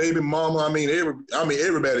ignorant baby mama.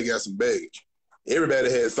 Everybody got some baggage.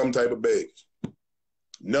 Everybody has some type of baggage.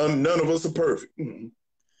 None of us are perfect. Mm-hmm.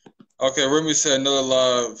 Okay, Remy said another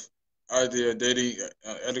live idea, dating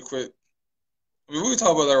etiquette. I mean, we can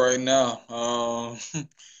talk about that right now.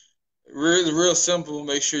 Real simple.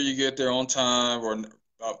 Make sure you get there on time or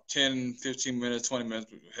about 10, 15 minutes, 20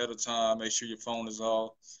 minutes ahead of time. Make sure your phone is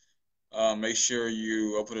off. Make sure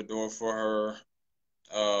you open the door for her.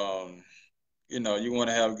 Um, you want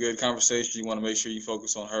to have a good conversation. You want to make sure you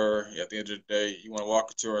focus on her. At the end of the day, you want to walk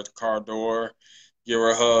her to her car door, give her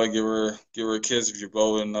a hug, give her a kiss if you're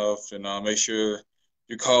bold enough, and make sure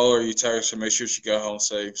you call her, you text her, make sure she got home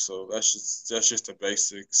safe. So that's just the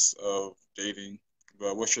basics of dating.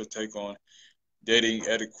 But what's your take on dating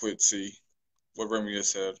etiquette? What Remy has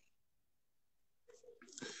said.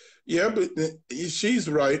 Yeah, but she's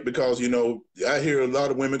right because I hear a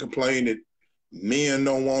lot of women complain that men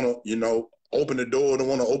don't want to open the door, don't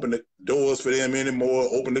want to open the doors for them anymore,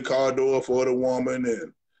 open the car door for the woman.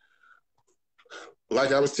 And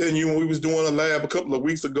like I was telling you when we was doing a lab a couple of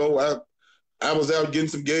weeks ago, I was out getting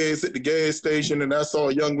some gas at the gas station and I saw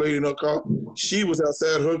a young lady in her car. She was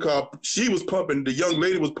outside her car. The young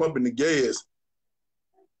lady was pumping the gas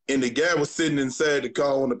and the guy was sitting inside the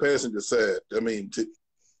car on the passenger side. I mean,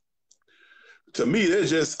 to me,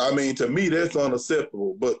 that's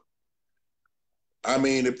unacceptable. But a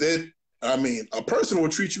person will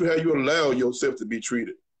treat you how you allow yourself to be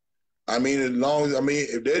treated. If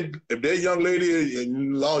that young lady,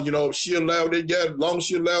 if she allowed that guy, as long as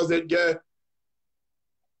she allows that guy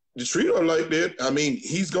to treat her like that,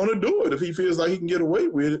 he's gonna do it if he feels like he can get away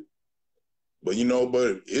with it. But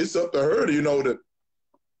it's up to her to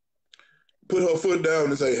put her foot down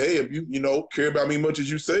and say, hey, if you care about me much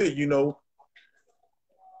as you say, you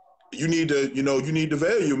need to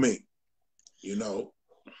value me.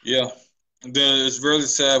 Yeah. And then it's really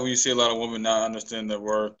sad when you see a lot of women not understand their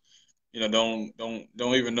worth. Don't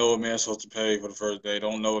even know a man's supposed to pay for the first day.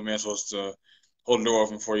 Don't know a man's supposed to hold the door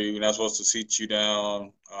open for you. You're not supposed to seat you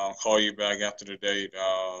down, call you back after the date.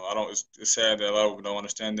 I don't. It's sad that a lot of women don't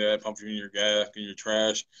understand that. Pump you in your gas, in your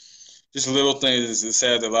trash. Just little things. It's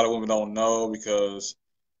sad that a lot of women don't know because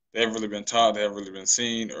they haven't really been taught. They haven't really been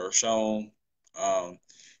seen or shown. Um,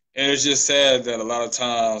 and it's just sad that a lot of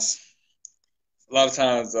times,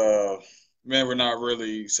 men were not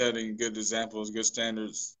really setting good examples, good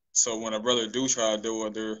standards. So when a brother do try to do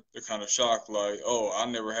it, they're kind of shocked, like, oh, I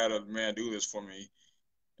never had a man do this for me.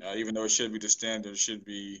 Even though it should be the standard, it should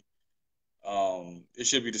be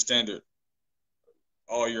the standard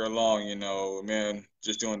all year long. A man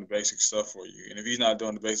just doing the basic stuff for you, and if he's not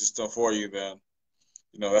doing the basic stuff for you, then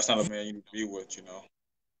that's not a man you need to be with.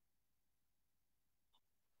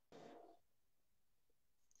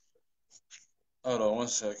 Hold on one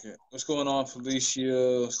second. What's going on,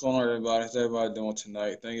 Felicia? What's going on, everybody? How's everybody doing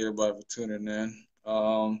tonight? Thank you, everybody, for tuning in.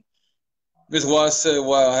 Miss Watts said,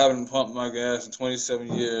 wow, I haven't pumped my gas in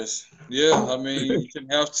 27 years. Yeah, I mean, you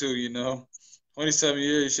shouldn't have to. 27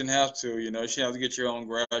 years, you shouldn't have to. You shouldn't have to get your own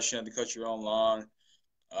grass. You shouldn't have to cut your own lawn.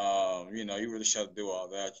 You really should have to do all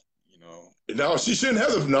that. No, she shouldn't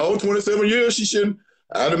have to. No, 27 years, she shouldn't.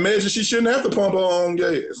 I'd imagine she shouldn't have to pump her own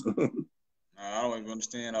gas. I don't even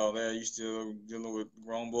understand all that. You still dealing with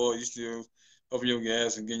grown boys. You still pumping your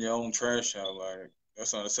gas and getting your own trash out. Like,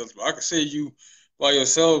 that's not acceptable. I could see you by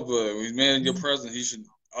yourself, but when man in your presence, he should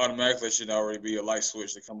automatically should already be a light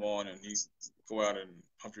switch to come on and he go out and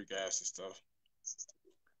pump your gas and stuff.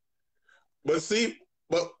 But see,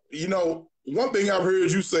 one thing I've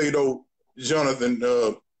heard you say though, Jonathan,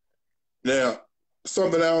 now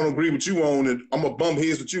something I don't agree with you on, and I'm gonna bump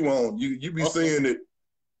heads with you on. You be saying that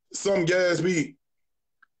some guys be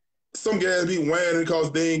whining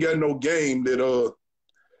because they ain't got no game. That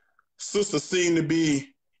sisters seem to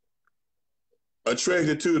be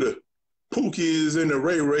attracted to the Pookies and the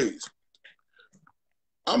Ray Rays.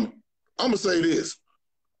 I'm gonna say this.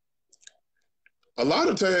 A lot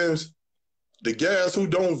of times, the guys who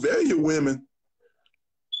don't value women,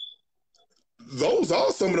 those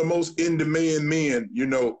are some of the most in-demand men,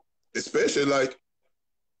 especially like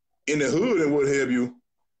in the hood and what have you.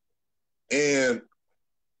 And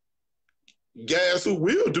guys who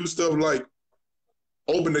will do stuff like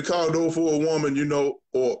open the car door for a woman,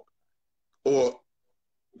 or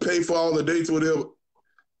pay for all the dates, whatever.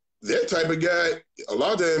 That type of guy, a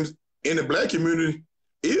lot of times in the black community,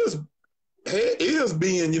 is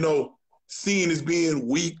being, seen as being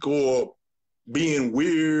weak or being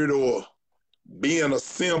weird or being a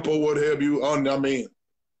simp or what have you.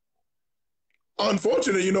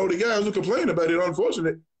 Unfortunately, the guys who complain about it,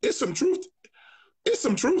 unfortunately, it's some truth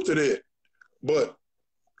to that. But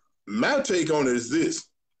My take on it is this.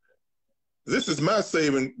 This is my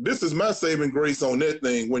saving grace on that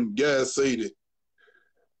thing when guys say that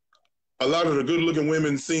a lot of the good looking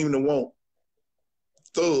women seem to want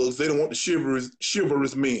thugs. They don't want the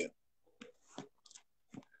chivalrous men.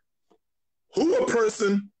 Who a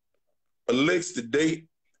person elects to date,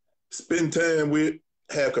 spend time with,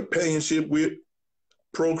 have companionship with,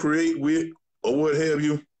 procreate with, or what have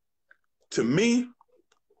you, to me,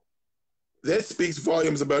 that speaks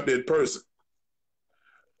volumes about that person.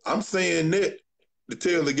 I'm saying that to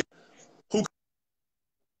tell the guy who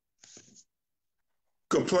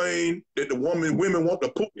complain that women want the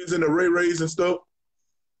Pookies and the Ray Rays and stuff.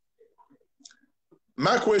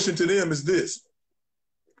 My question to them is this: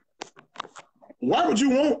 Why would you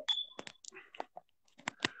want?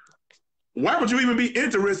 Why would you even be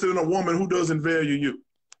interested in a woman who doesn't value you?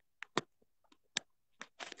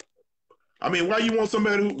 I mean, why you want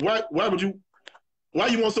somebody who? Why would you? Why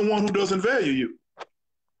you want someone who doesn't value you?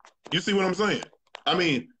 You see what I'm saying? I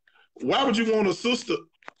mean, why would you want a sister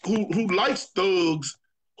who likes thugs,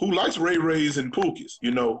 who likes Ray Rays and Pookies?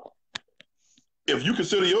 You know, if you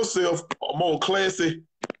consider yourself a more classy,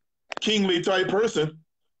 kingly type person,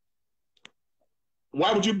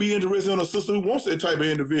 why would you be interested in a sister who wants that type of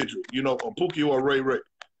individual? You know, a Pookie or a Ray Ray.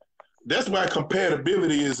 That's why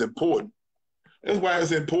compatibility is important. That's why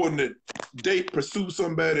it's important to pursue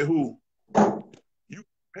somebody who you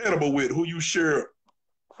compatible with, who you share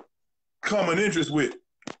common interest with.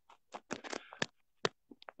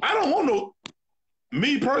 I don't want no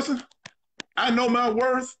me person. I know my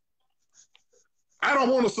worth. I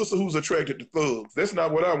don't want a sister who's attracted to thugs. That's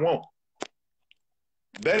not what I want.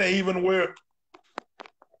 That ain't even where.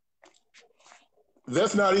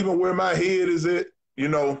 That's not even where my head is at. You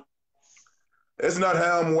know, that's not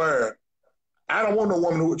how I'm wired. I don't want no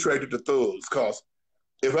woman who's attracted to thugs. Cause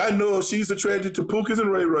if I know if she's attracted to Pookies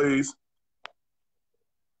and Ray Rays,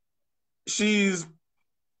 she's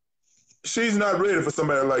not ready for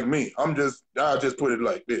somebody like me. I'll just put it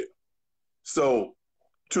like that. So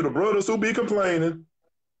to the brothers who be complaining,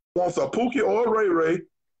 wants a Pookie or a Ray Ray,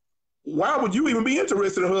 why would you even be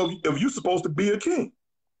interested in her if you're supposed to be a king?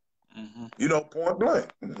 Mm-hmm. You know, point blank.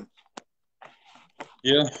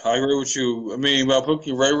 Yeah, I agree with you. I mean, about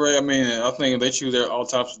Pookie Ray Ray, I mean, I think they choose their all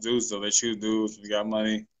types of dudes, though. They choose dudes who got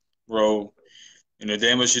money, bro. You know,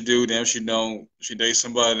 damn what she do, damn she don't. She dates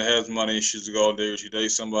somebody that has money, she's a gold digger. She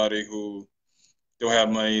dates somebody who don't have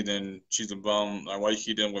money, then she's a bum. Like, why you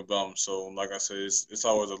keep dealing with bums? So, like I said, it's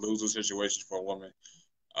always a loser situation for a woman.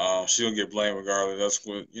 She'll get blamed regardless. That's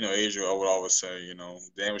what, you know, Asia I would always say, you know,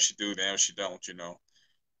 damn what she do, damn what she don't, you know.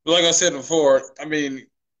 But like I said before, I mean,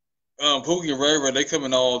 Pookie and Ray Ray, they come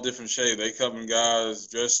in all different shades. They come in guys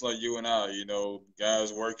dressed like you and I, you know,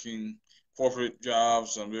 guys working corporate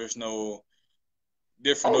jobs. There's no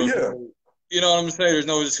different. Oh yeah. You know what I'm saying? There's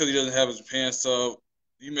no just because he doesn't have his pants up.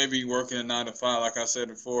 You may be working a 9 to 5, like I said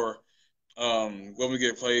before. Women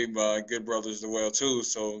get played by good brothers as well too.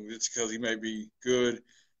 So it's because he may be good,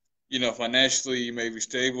 you know, financially. He may be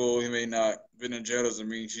stable. He may not been in jail. Doesn't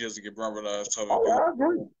mean she doesn't get brutalized. Oh, I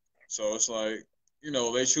agree. So it's like, you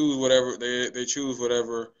know, they choose whatever they choose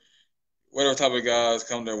whatever type of guys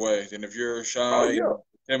come their way. And if you're Oh shy, yeah.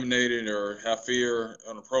 intimidated, or have fear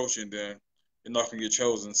on approaching, then you're not gonna get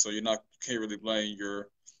chosen. So you can't really blame your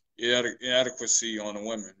inadequacy on the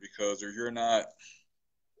women, because if you're not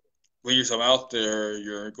putting yourself out there,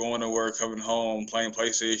 you're going to work, coming home, playing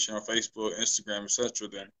PlayStation or Facebook, Instagram, etc.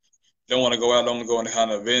 Then you don't want to go out, don't want to go into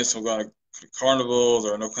kind of events, or going to carnivals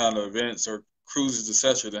or no kind of events or cruises,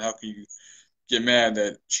 etc. Then how can you get mad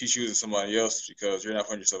that she's choosing somebody else because you're not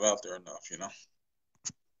putting yourself out there enough, you know?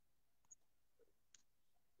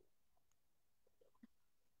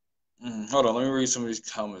 Hold on, let me read some of these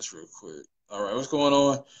comments real quick. All right, what's going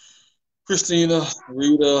on? Christina,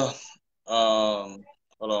 Rita, hold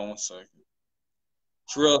on one second.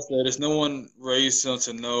 Terrell said, "There's no one raised him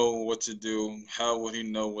to know what to do. How would he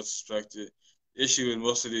know what's expected? The issue is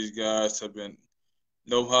most of these guys have been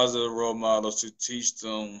no positive role models to teach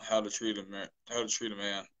them how to treat a man. How to treat a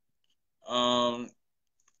man. Um,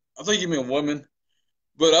 I think you mean women,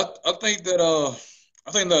 but I think that a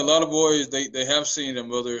lot of boys they have seen their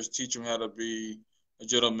mothers teach them how to be a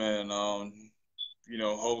gentleman. You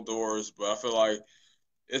know, hold doors. But I feel like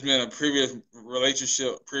it's been a previous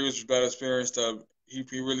relationship, previous bad experience that he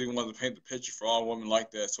really wanted to paint the picture for all women like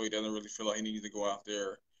that, so he doesn't really feel like he needs to go out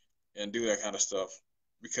there and do that kind of stuff,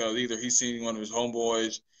 because either he's seen one of his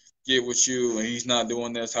homeboys get with you and he's not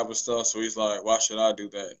doing that type of stuff, so he's like, why should I do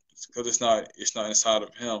that? Because it's not inside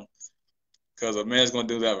of him. Because a man's gonna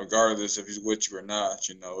do that regardless if he's with you or not.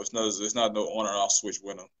 You know, it's not no on or off switch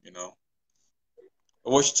with him. You know.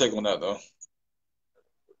 What's your take on that though?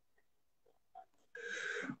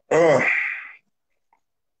 Uh,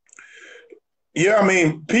 yeah, I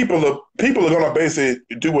mean, people are gonna basically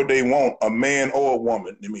do what they want, a man or a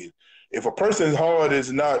woman. I mean, if a person's heart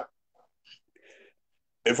is not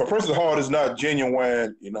if a person's heart is not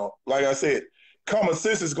genuine, like I said, common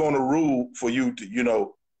sense is going to rule for you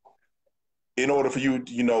to, in order for you,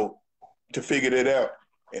 to figure that out.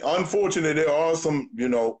 And unfortunately,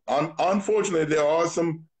 unfortunately, there are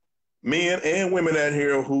some men and women out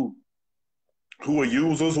here who are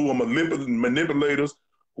users, who are manipulators,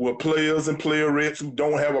 who are players and playerettes, who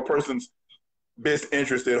don't have a person's best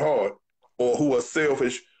interest at heart, or who are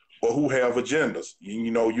selfish, or who have agendas.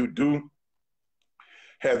 You do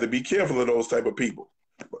have to be careful of those type of people.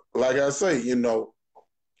 Like I say,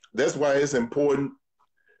 that's why it's important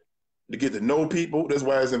to get to know people. That's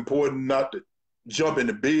why it's important not to jump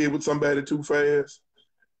into bed with somebody too fast.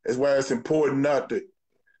 That's why it's important not to,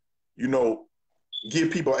 you know,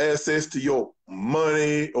 give people access to your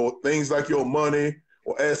money or things like your money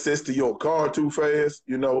or access to your car too fast.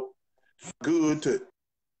 Good to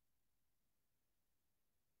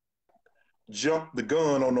jump the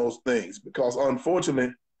gun on those things because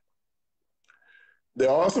unfortunately,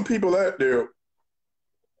 there are some people out there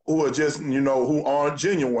who are just, who aren't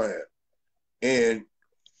genuine. And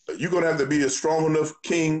you're going to have to be a strong enough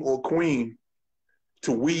king or queen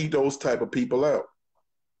to weed those type of people out.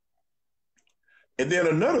 And then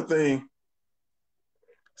another thing,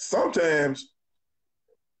 sometimes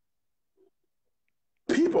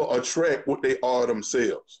people attract what they are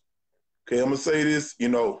themselves. Okay, I'm gonna say this,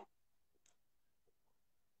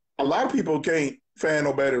 a lot of people can't find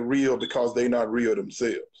nobody real because they're not real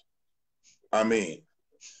themselves. I mean,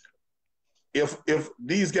 if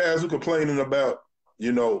these guys who complaining about,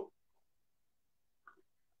 you know,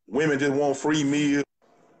 women just want free meals,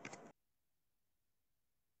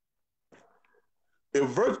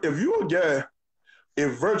 if you're a guy,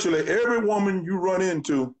 if virtually every woman you run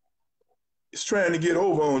into is trying to get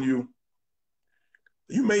over on you,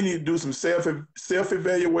 you may need to do some self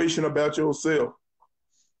evaluation about yourself.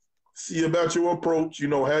 See about your approach,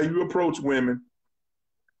 how you approach women.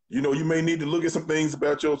 You may need to look at some things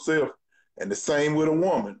about yourself. And the same with a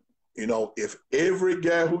woman. If every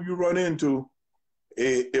guy who you run into,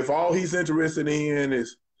 if all he's interested in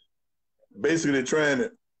is basically trying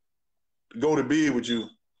to go to bed with you,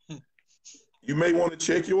 you may want to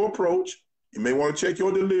check your approach. You may want to check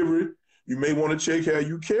your delivery. You may want to check how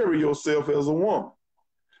you carry yourself as a woman.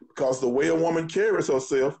 Because the way a woman carries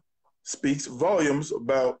herself speaks volumes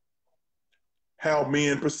about how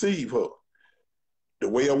men perceive her. The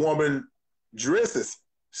way a woman dresses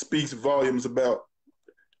speaks volumes about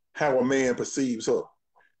how a man perceives her.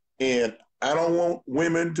 And I don't want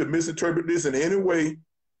women to misinterpret this in any way.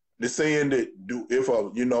 They're saying that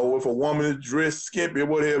if a woman is dressed skimpy or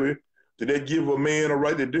whatever, did that give a man a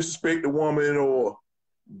right to disrespect a woman or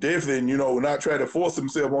definitely, not try to force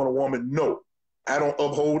himself on a woman? No, I don't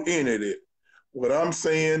uphold any of that. What I'm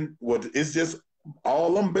saying, it's just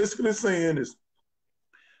all I'm basically saying is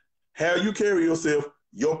how you carry yourself,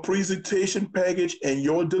 your presentation package, and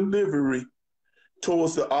your delivery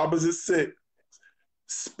towards the opposite sex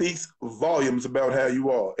speaks volumes about how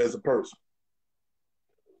you are as a person.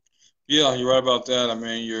 Yeah, you're right about that. I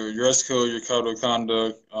mean, your dress code, your code of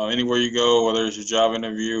conduct, anywhere you go, whether it's your job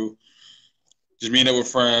interview, just meeting up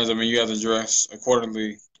with friends. I mean, you have to dress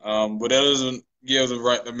accordingly. But that doesn't give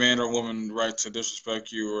the man or woman the right to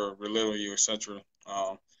disrespect you or belittle you, etc.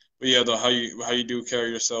 But yeah, though how you do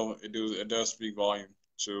carry yourself, it does speak volume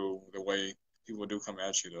to the way people do come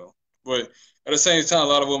at you, though. But at the same time, a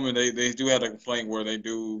lot of women they do have a complaint where they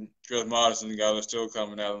do dress modest and the guys are still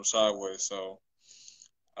coming at them sideways. So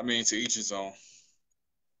I mean, to each his own.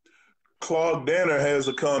 Claude Danner has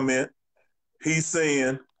a comment. He's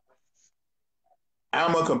saying,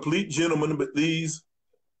 I'm a complete gentleman, but these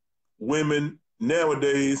women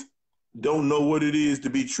nowadays don't know what it is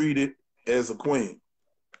to be treated as a queen.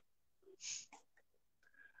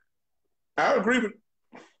 I agree with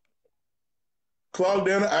Claude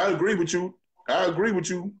Danner. I agree with you. I agree with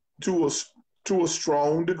you to a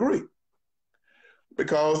strong degree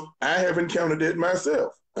because I have encountered that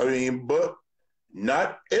myself. I mean, but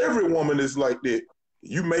not every woman is like that.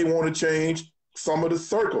 You may want to change some of the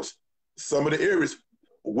circles, some of the areas.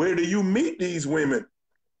 Where do you meet these women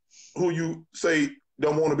who you say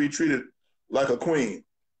don't want to be treated like a queen?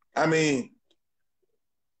 I mean,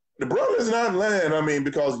 the brother is not lying. I mean,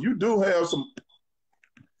 because you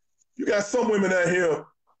got some women out here,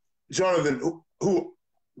 Jonathan, who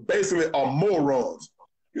basically are morons.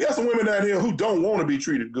 You got some women out here who don't want to be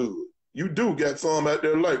treated good. You do got some out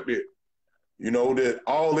there like that. that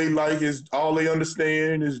all they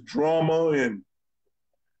understand is drama and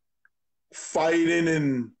fighting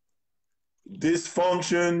and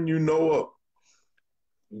dysfunction, a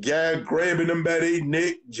guy grabbing them by their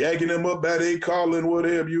neck, jacking them up by their collar and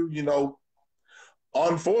whatever,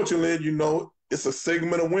 Unfortunately, it's a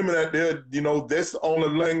segment of women out there, that's the only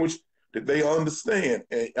language that they understand.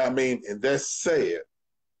 And I mean, and that's sad.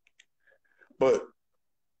 But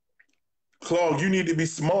Claude, you need to be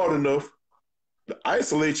smart enough to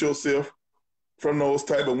isolate yourself from those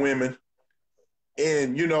type of women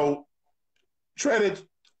and, try to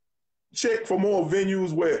check for more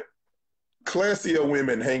venues where classier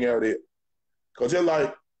women hang out at. Cause they're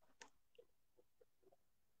like,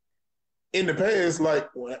 in the past, like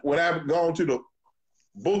when I've gone to the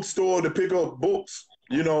bookstore to pick up books,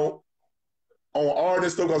 on art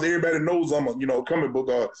and stuff, because everybody knows I'm a, comic book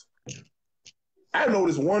artist. I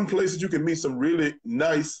noticed one place that you can meet some really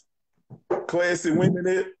nice, classy women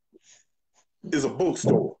at is a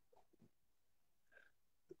bookstore.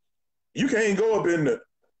 You can't go up in the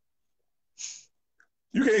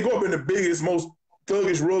biggest, most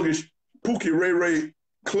thuggish, ruggish, Pookie Ray Ray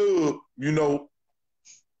club,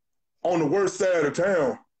 on the worst side of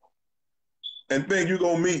town and think you're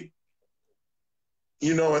gonna meet,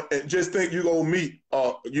 and just think you're gonna meet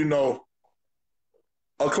a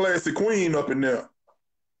classic queen up in there.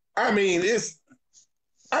 I mean,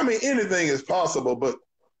 anything is possible, but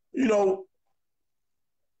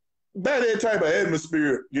by that type of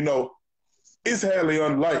atmosphere, it's highly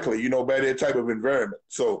unlikely, by that type of environment.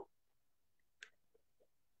 So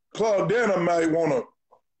Claudina might want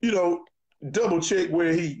to, double check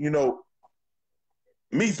where he,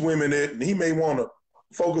 meets women at, and he may want to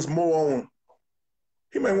focus more on.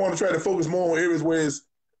 He may want to try to focus more on areas where it's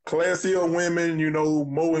classier women,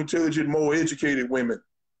 more intelligent, more educated women,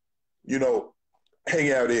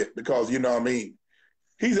 hang out at, because what I mean.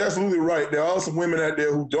 He's absolutely right. There are some women out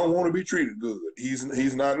there who don't want to be treated good.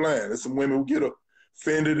 He's not lying. There's some women who get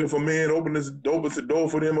offended if a man opens the door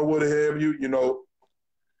for them or what have you.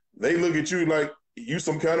 They look at you like you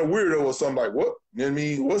some kind of weirdo or something, like, what? I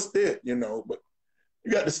mean, what's that? But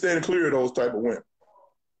you got to stand clear of those type of women.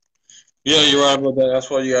 Yeah, you're right about that.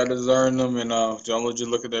 That's why you got to discern them and don't let you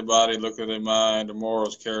look at their body, look at their mind, their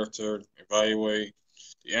morals, character, evaluate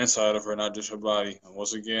the inside of her, not just her body. And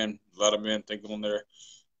once again, a lot of men think with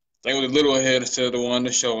the little head instead of the one on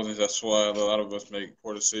the shoulders. That's why a lot of us make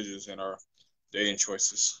poor decisions in our dating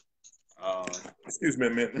choices. Um, Excuse me,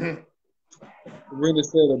 man. really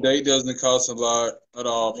said a date doesn't cost a lot at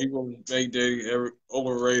all. People make dating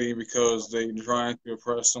overrated because they're trying to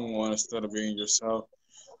impress someone instead of being yourself.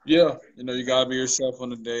 Yeah, you gotta be yourself on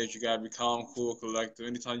the date. You gotta be calm, cool, collected.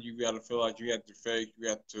 Anytime you gotta feel like you have to fake, you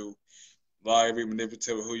have to lie, be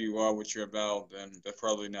manipulative of who you are, what you're about, then that's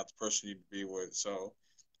probably not the person you need to be with. So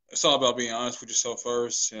it's all about being honest with yourself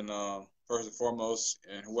first, and first and foremost,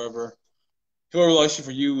 and whoever likes you for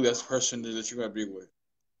you, that's the person that you gotta be with.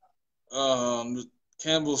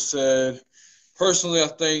 Campbell said, personally, I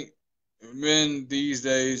think men these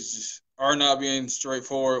days are not being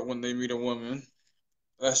straightforward when they meet a woman.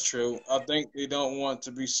 That's true. I think they don't want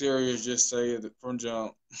to be serious. Just say it from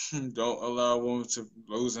jump. Don't allow a woman to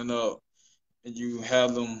loosen up, and you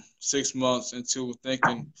have them 6 months into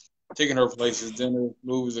taking her places, dinner,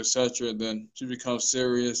 movies, etc. Then she becomes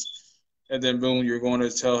serious, and then boom, you're going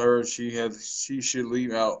to tell her she should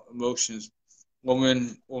leave out emotions.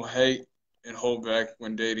 Women will hate and hold back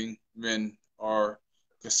when dating. Men are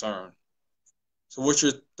concerned. So, What's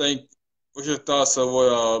your thoughts of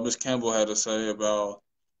what Miss Campbell had to say about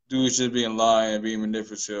dudes just being lying and being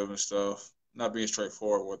manipulative and stuff, not being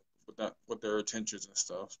straightforward with their intentions and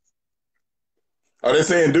stuff? Are they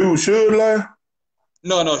saying dude should lie?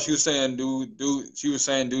 No, no, she was saying she was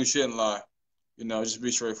saying dude shouldn't lie. Just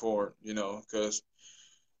be straightforward.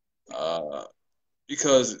 Uh,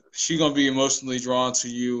 because she's gonna be emotionally drawn to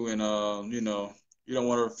you, and you don't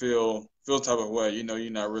want her to feel type of way. You're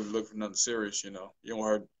not really looking for nothing serious. You don't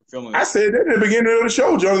want her feeling I this. said that at the beginning of the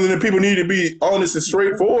show, Jonathan, that people need to be honest and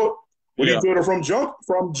straightforward with Yeah. each other from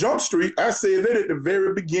Jump Street. I said that at the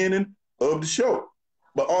very beginning of the show.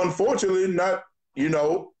 But unfortunately, not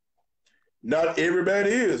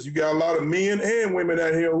everybody is. You got a lot of men and women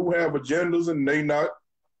out here who have agendas, and they not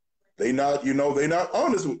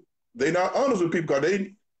honest with people,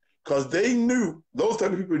 because they knew, those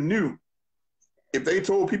type of people knew, if they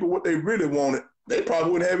told people what they really wanted, they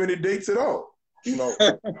probably wouldn't have any dates at all.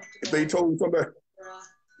 If they told somebody,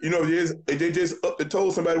 if they just up and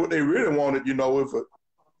told somebody what they really wanted, if a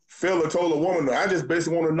fella told a woman, I just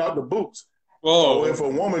basically want to knock the boots. Or Whoa. if a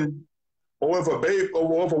woman, or if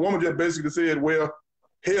a woman just basically said, well,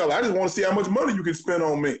 hell, I just want to see how much money you can spend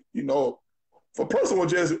on me. You know, if a person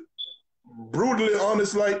was just brutally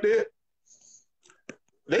honest like that,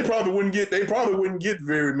 they probably wouldn't get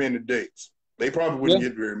very many dates. They probably Yeah. wouldn't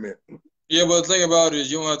get very many. Yeah, but the thing about it is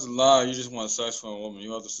you don't have to lie. You just want sex from a woman. You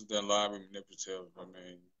don't have to sit there and lie and be manipulative. I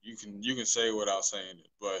mean, you can say it without saying it,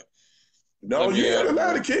 but No, let you me ain't add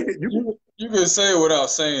allowed to this. kick it. You can say it without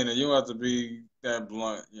saying it. You don't have to be that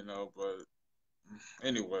blunt, you know. But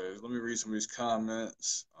anyways, let me read some of these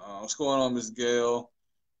comments. What's going on, Miss Gail?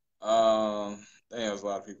 There's a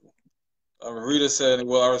lot of people. Rita said,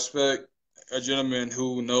 "Well, I respect a gentleman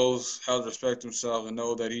who knows how to respect himself and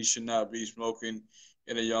know that he should not be smoking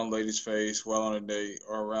in a young lady's face while on a date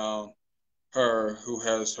or around her who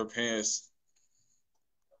has her pants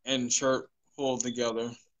and shirt pulled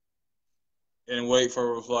together and wait for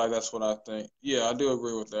a reply." That's what I think. Yeah, I do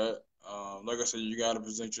agree with that. Like I said, you got to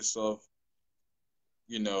present yourself,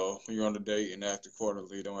 you know, when you're on a date and act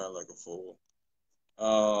accordingly. Don't act like a fool.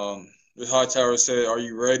 The High Tower said, "Are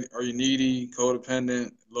you ready? Are you needy,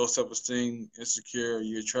 codependent, low self-esteem, insecure?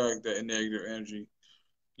 You attract that negative energy?"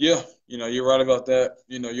 Yeah, you know, you're right about that.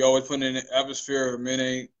 You know, you always put in an atmosphere. Men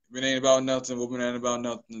ain't about nothing. Women ain't about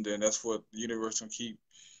nothing. Then that's what the universe gonna keep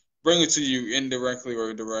bringing to you indirectly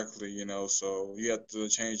or directly. You know, so you have to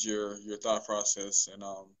change your thought process, and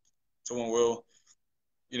someone will,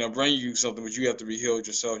 you know, bring you something, but you have to be healed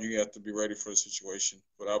yourself. You have to be ready for the situation,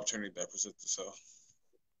 for the opportunity that presents itself.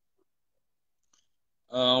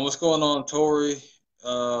 What's going on, Tori?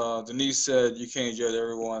 Denise said you can't judge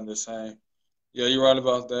everyone the same. Yeah, you're right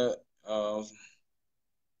about that.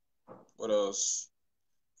 What else?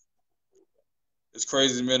 It's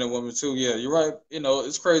crazy men and women too. Yeah, you're right. You know,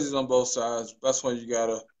 it's crazy on both sides. That's why you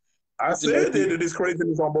gotta I get to know said that people. it is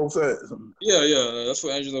craziness on both sides. Yeah, yeah, that's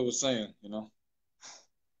what Angela was saying. You know,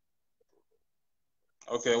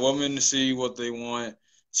 okay, women see what they want.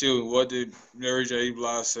 Too. What did Mary J.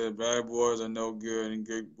 Blige said? Bad boys are no good and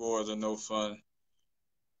good boys are no fun.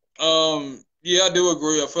 Yeah, I do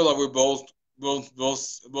agree. I feel like we're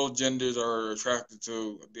both genders are attracted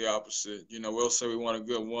to the opposite. You know, we'll say we want a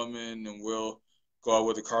good woman, and we'll go out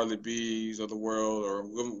with the Carly B's of the world, or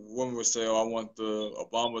women would say, "Oh, I want the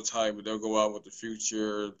Obama type," but they'll go out with the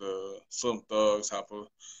Future, the Slim Thugs type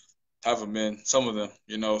of men. Some of them,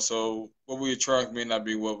 you know. So what we attract may not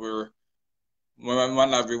be what we're might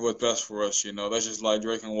not be what's best for us, you know. That's just like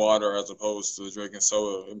drinking water as opposed to drinking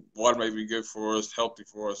soda. Water may be good for us, healthy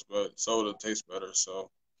for us, but soda tastes better. So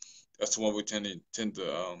that's the one we tend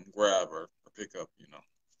to grab or pick up, you know.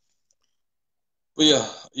 But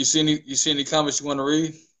yeah, you see any comments you want to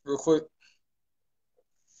read real quick?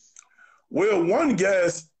 Well, one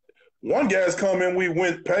guy's comment we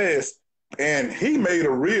went past, and he made a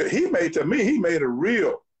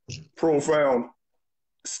real profound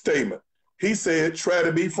statement. He said, "Try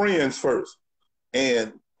to be friends first,"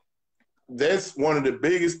 and that's one of the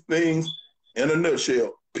biggest things in a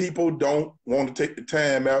nutshell. People don't want to take the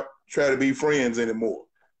time out try to be friends anymore.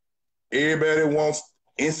 Everybody wants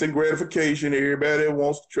instant gratification. Everybody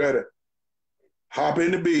wants to try to hop in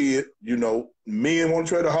the bed. You know, men want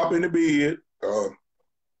to try to hop in the bed.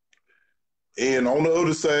 And on the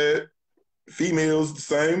other side, females the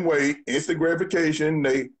same way, instant gratification.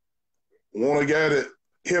 They want a guy that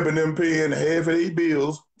helping them paying half of their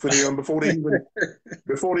bills for them before they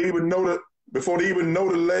even know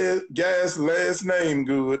the guy's last name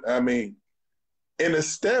good. I mean, an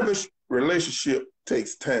established relationship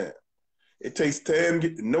takes time. It takes time to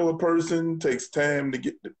get to know a person, takes time to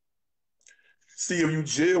get to see if you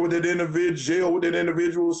gel with that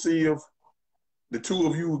individual, see if the two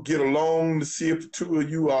of you get along, to see if the two of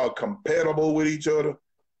you are compatible with each other.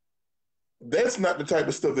 That's not the type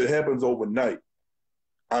of stuff that happens overnight.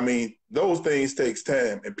 I mean, those things takes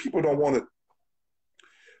time, and people don't want to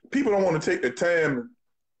take the time.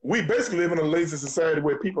 We basically live in a lazy society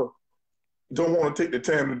where people don't want to take the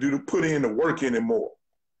time to put in the work anymore.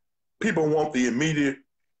 People want the immediate.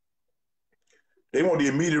 They want the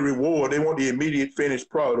immediate reward. They want the immediate finished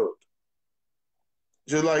product.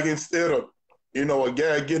 Just like instead of, a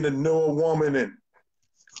guy getting to know a woman and,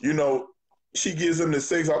 you know, she gives him the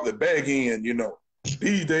sex off the back end,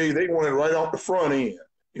 These days they want it right off the front end,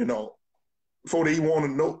 you know, before they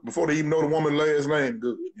even know the woman's last name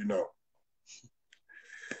good,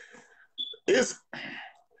 It's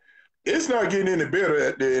it's not getting any better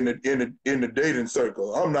out there in the dating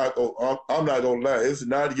circle. I'm not gonna lie. It's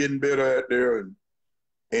not getting better out there,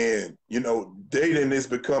 and dating is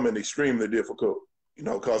becoming extremely difficult.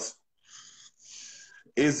 Because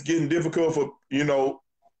it's getting difficult for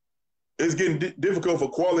difficult for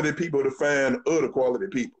quality people to find other quality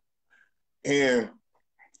people, and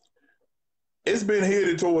it's been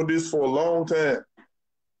headed toward this for a long time.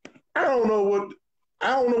 I don't know what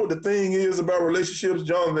I don't know what the thing is about relationships,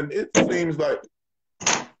 Jonathan. It seems like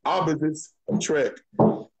opposites attract.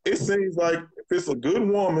 It seems like if it's a good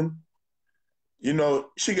woman,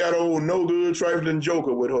 she got old no good trifling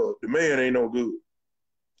joker with her. The man ain't no good.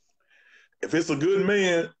 If it's a good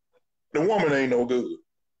man, the woman ain't no good.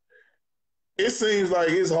 It seems like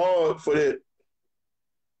it's hard for that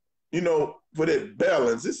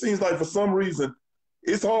balance. It seems like for some reason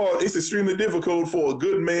it's hard, it's extremely difficult for a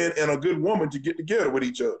good man and a good woman to get together with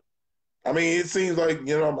each other. I mean, it seems like,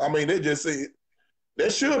 they just say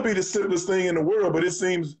that should be the simplest thing in the world, but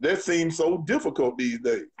that seems so difficult these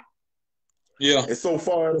days. Yeah. It's so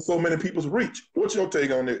far out of so many people's reach. What's your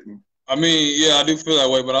take on it? I mean, yeah, I do feel that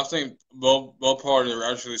way, but I think both parties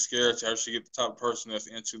are actually scared to actually get the type of person that's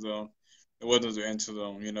into them and whether they're into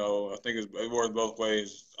them. I think it works both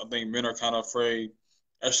ways. I think men are kind of afraid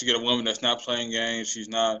to actually get a woman that's not playing games. She's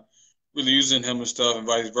not really using him and stuff, and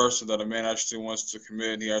vice versa. That a man actually wants to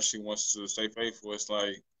commit and he actually wants to stay faithful. It's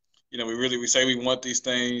like, we say we want these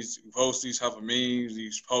things, we post these type of memes,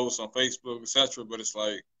 these posts on Facebook, etc. But it's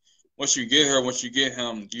like once you get her, once you get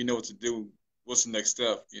him, do you know what to do? What's the next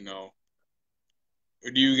step? Or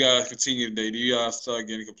do you guys continue to date? Do you guys start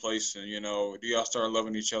getting complacent? Do y'all start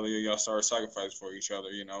loving each other? Do y'all start sacrificing for each other?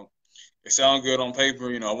 It sounds good on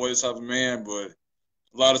paper. I'm with this type of man, but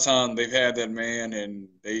a lot of times they've had that man and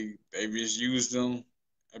they misused them,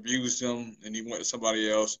 abused them, and he went to somebody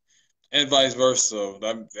else, and vice versa.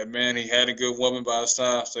 That man, he had a good woman by his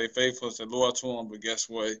side, stayed faithful, stayed loyal to him, but guess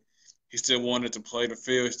what? He still wanted to play the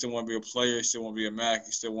field. He still wanted to be a player. He still wanted to be a Mac.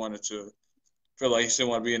 He still wanted to feel like he still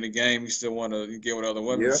want to be in the game. He still want to get with other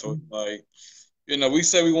women. Yeah. So like, we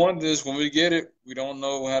say we want this. When we get it, we don't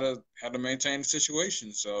know how to maintain the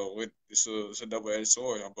situation. So it's a double edged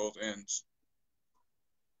sword on both ends.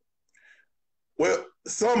 Well,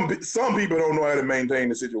 some people don't know how to maintain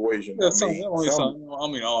the situation. Yeah, I some mean, only some some. I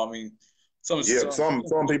mean, all. I mean, yeah, some.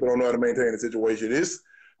 some people don't know how to maintain the situation.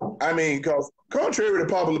 Because contrary to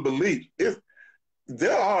popular belief, if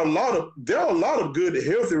there are a lot of good,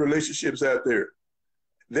 healthy relationships out there.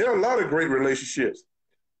 There are a lot of great relationships.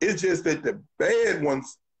 It's just that the bad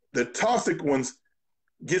ones, the toxic ones,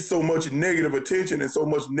 get so much negative attention and so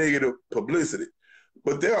much negative publicity.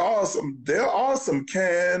 But there are some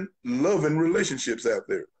kind, loving relationships out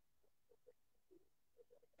there.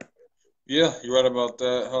 Yeah, you're right about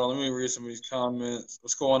that. Hold on, let me read some of these comments.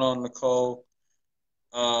 What's going on, Nicole?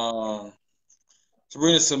 Um,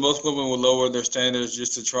 Sabrina said most women will lower their standards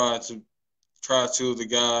just to try to the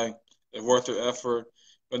guy is worth their effort.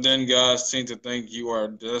 But then guys seem to think you are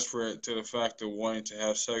desperate to the fact of wanting to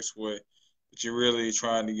have sex with, but you're really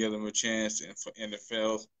trying to give them a chance and it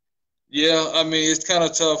fails. Yeah, I mean it's kind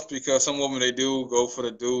of tough because some women they do go for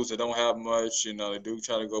the dudes that don't have much. They do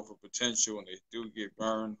try to go for potential and they do get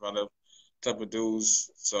burned by the type of dudes.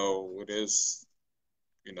 So it is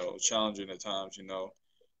challenging at times.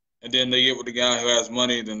 And then they get with the guy who has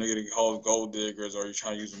money, then they get called gold diggers, or you're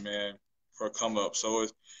trying to use a man for a come up. So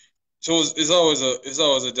it's always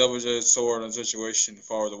a double edged sword in a situation as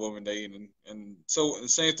far as a woman dating, and so the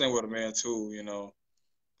same thing with a man too.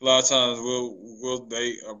 A lot of times we'll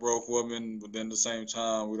date a broke woman, but then at the same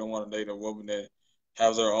time we don't want to date a woman that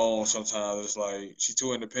has her own. Sometimes it's like she's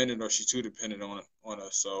too independent or she's too dependent on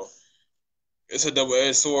us. So it's a double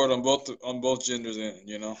edged sword on both genders,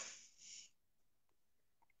 and.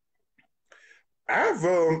 I've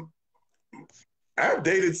um, I've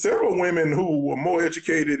dated several women who were more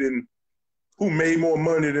educated and who made more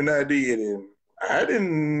money than I did, and I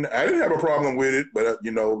didn't have a problem with it. But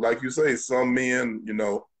like you say, some men,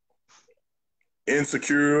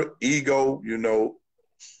 insecure, ego,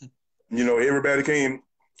 everybody can't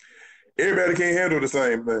handle the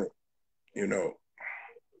same thing. You know,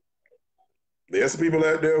 there's some people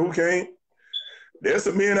out there who can't. There's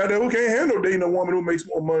some men out there who can't handle dating a woman who makes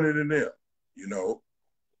more money than them. You know,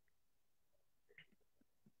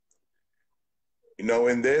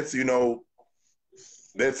 and that's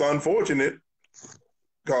unfortunate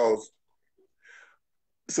because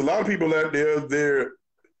it's a lot of people out there.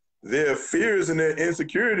 Their fears and their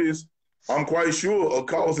insecurities, I'm quite sure, are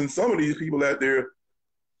causing some of these people out there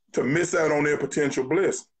to miss out on their potential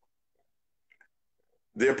bliss.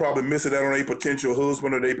 They're probably missing out on a potential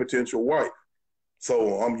husband or their potential wife.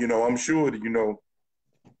 So I'm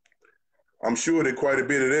sure that quite a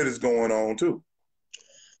bit of that is going on too.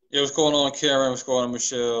 Yeah, what's going on, Karen? What's going on,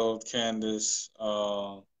 Michelle, Candace?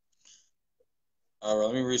 All right,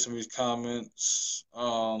 let me read some of these comments.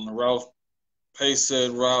 Ralph Pace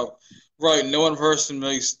said, "Rob, right? No one person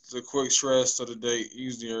makes the quick stress of the day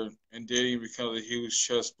easier, and dating becomes a huge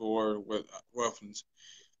chessboard with weapons."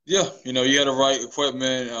 Yeah, you had the right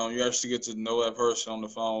equipment. You actually get to know that person on the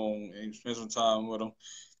phone and you spend some time with them.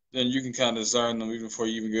 Then you can kind of discern them even before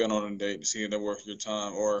you even get on a date to see if they're worth your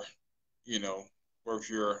time or, you know, worth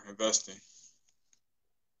your investing.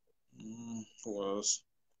 Who else?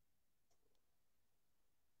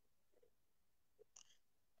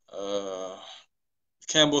 Uh,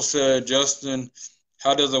 Campbell said, Justin,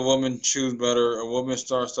 how does a woman choose better? A woman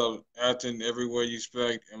starts out acting every way you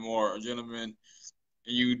expect and more. A gentleman,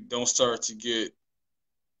 and you don't start to get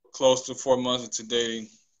close to 4 months into dating.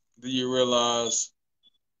 Do you realize,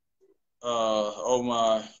 oh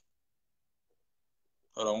my,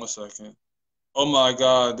 hold on one second. Oh my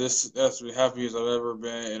God, that's the happiest I've ever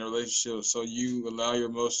been in a relationship. So you allow your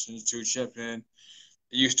emotions to chip in.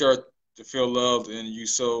 You start to feel loved, and you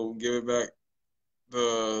so give it back.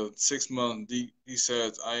 The 6 month, he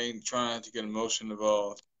says, I ain't trying to get emotion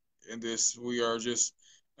involved in this. We are just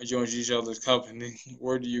enjoying each other's company.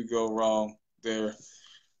 Where do you go wrong there?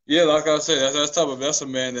 Yeah, like I said, that's a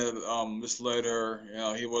man that misled her.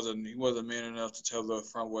 He wasn't man enough to tell her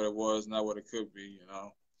front what it was, not what it could be.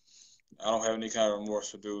 I don't have any kind of remorse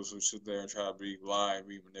for dudes who sit there and try to be lying,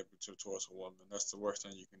 be manipulative towards a woman. That's the worst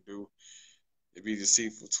thing you can do. It be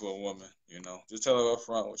deceitful to a woman. Just tell her up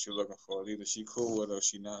front what you're looking for. Either she cool with it or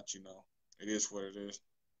she not. It is what it is.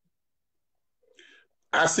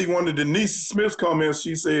 I see one of Denise Smith's comments.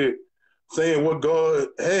 She said, saying what God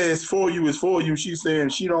has for you is for you. She's saying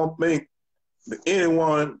she don't think that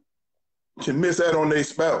anyone can miss out on their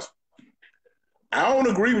spouse. I don't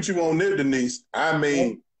agree with you on that, Denise. I Well,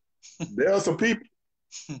 mean, there are some people.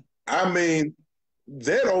 I mean,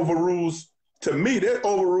 that overrules to me. That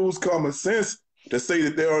overrules common sense to say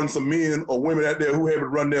that there are some men or women out there who haven't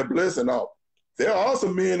run their blessing off. There are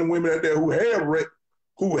some men and women out there who have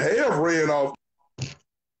ran off.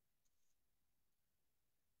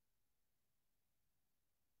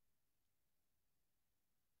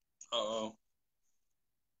 uh-oh.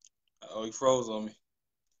 Oh, he froze on me.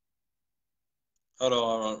 Hold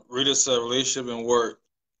on. Rita said relationship and work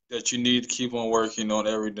that you need to keep on working on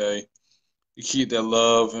every day. You keep that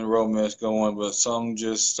love and romance going, but some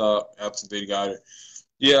just stop after they got it.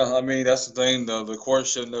 Yeah, I mean that's the thing though. The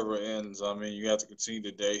courtship never ends. I mean you have to continue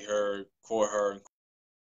to date her, court her, and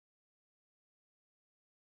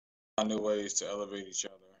find new ways to elevate each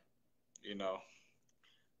other. You know.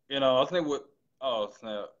 I think what oh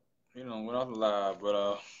snap. We're not live,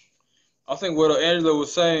 but I think what Angela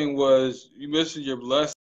was saying was you missing your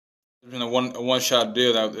blessing. It's been a one shot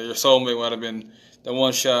deal. That your soulmate might have been the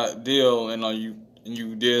one shot deal, and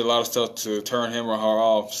you did a lot of stuff to turn him or her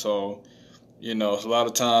off. So it's a lot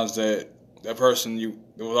of times that person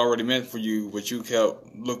that was already meant for you, but you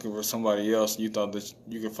kept looking for somebody else, and you thought that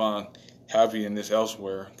you could find happiness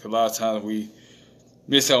elsewhere. Because a lot of times we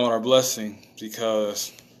miss out on our blessing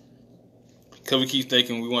because we keep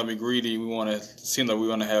thinking we want to be greedy, we want to seem like we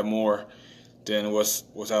want to have more than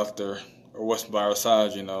what's out there or what's by our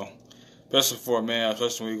side. Especially for a man,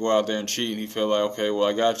 especially when we go out there and cheat, and he feel like, okay, well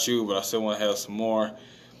I got you, but I still want to have some more.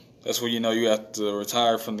 That's when you have to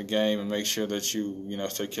retire from the game and make sure that you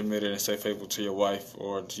stay committed and stay faithful to your wife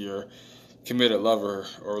or to your committed lover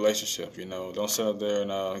or relationship. Don't sit up there and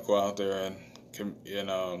go out there and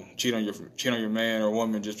cheat on your man or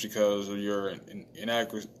woman just because of your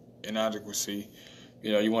inadequacy.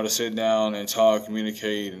 You want to sit down and talk,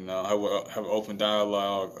 communicate, and have an open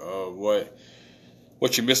dialogue of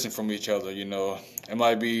what you're missing from each other. It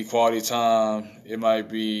might be quality time. It might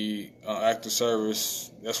be active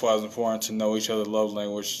service. That's why it's important to know each other's love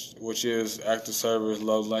language, which is active service,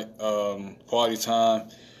 quality time,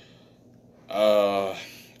 uh,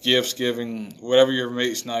 gifts giving. Whatever your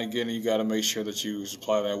mate's not getting, you got to make sure that you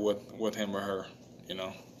supply that with him or her. You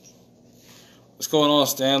know. What's going on,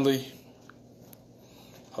 Stanley?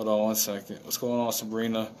 Hold on one second. What's going on,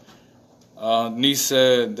 Sabrina? Niece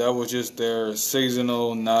said that was just their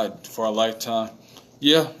seasonal, not for a lifetime.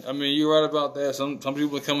 Yeah, I mean you're right about that. Some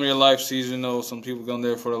people come in your life seasonal, some people come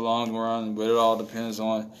there for the long run, but it all depends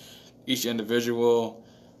on each individual.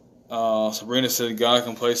 Sabrina said God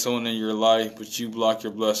can place someone in your life, but you block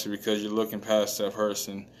your blessing because you're looking past that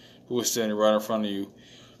person who is standing right in front of you.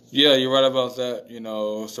 Yeah, you're right about that.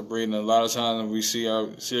 Sabrina. A lot of times we see a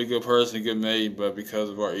good person, a good mate, but because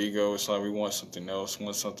of our ego, it's like we want something else,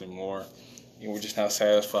 want something more. We're just not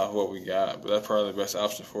satisfied with what we got. But that's probably the best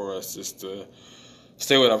option for us, just to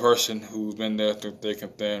stay with a person who's been there through thick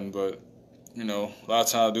and thin. But a lot of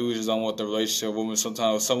times dudes just don't want the relationship. Women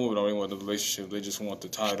sometimes some women don't even want the relationship. They just want the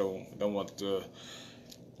title. They don't want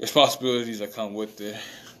responsibilities that come with it.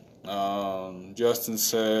 Justin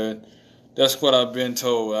said, "That's what I've been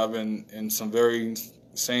told. I've been in some very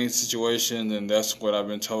same situation, and that's what I've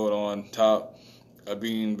been told on top of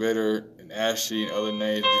being bitter and ashy and other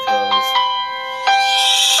names because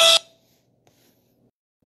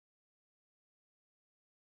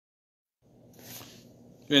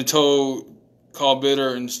been told called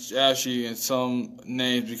bitter and ashy in some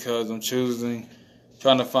names because I'm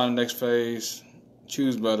trying to find the next phase,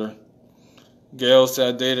 choose better." Gail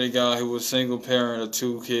said, "I dated a guy who was single parent of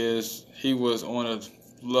 2 kids. He was on a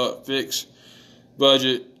fixed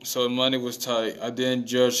budget, so money was tight. I didn't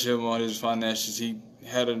judge him on his finances. He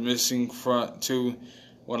had a missing front too.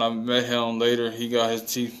 When I met him later, he got his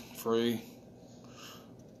teeth free.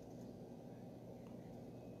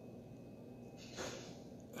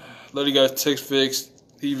 Later, he got his teeth fixed.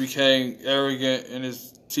 He became arrogant and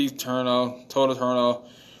his teeth turned off, total turn off.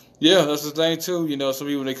 Yeah, that's the thing too. You know, some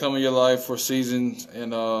people they come in your life for seasons,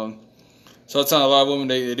 and sometimes a lot of women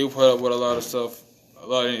they do put up with a lot of stuff, a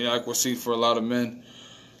lot of inadequacy for a lot of men.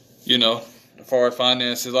 You know, as far as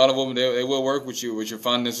finances, a lot of women they will work with you, but your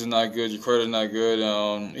finances not good, your credit not good.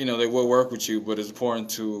 You know, they will work with you, but it's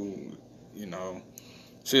important to, you know,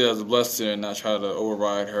 see it as a blessing and not try to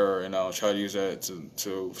override her and try to use that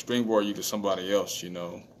to springboard you to somebody else. You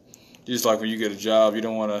know, just like when you get a job, you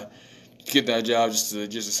don't want to get that job just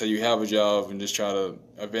to say you have a job and just try to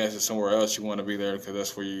advance it somewhere else. You want to be there because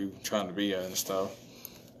that's where you are trying to be at and stuff.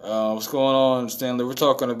 What's going on, Stanley? We're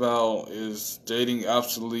talking about is dating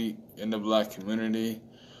obsolete in the black community.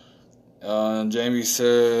 Jamie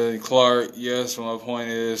said, Clark, yes, my point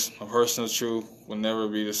is, my personal truth will never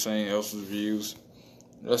be the same else's views.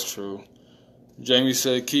 That's true. Jamie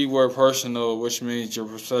said, keyword personal, which means your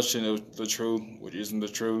perception of the truth, which isn't the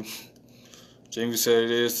truth. Jamie said,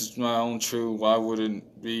 it is, it's my own truth. Why would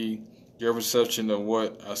it be your perception of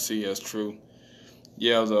what I see as true?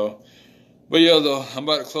 Yeah, though. But yeah, though, I'm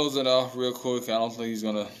about to close it off real quick. I don't think he's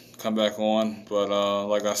going to come back on. But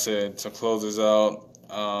like I said, to close this out,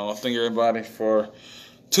 I thank everybody for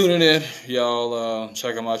tuning in. Y'all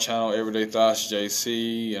check out my channel, Everyday Thoughts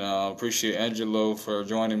JC. And I appreciate Angelo for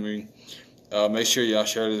joining me. Make sure y'all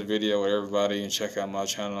share this video with everybody and check out my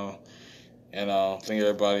channel. And thank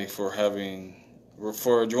everybody for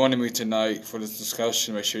joining me tonight for this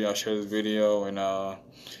discussion. Make sure y'all share this video. And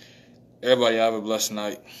everybody have a blessed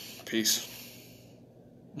night. Peace.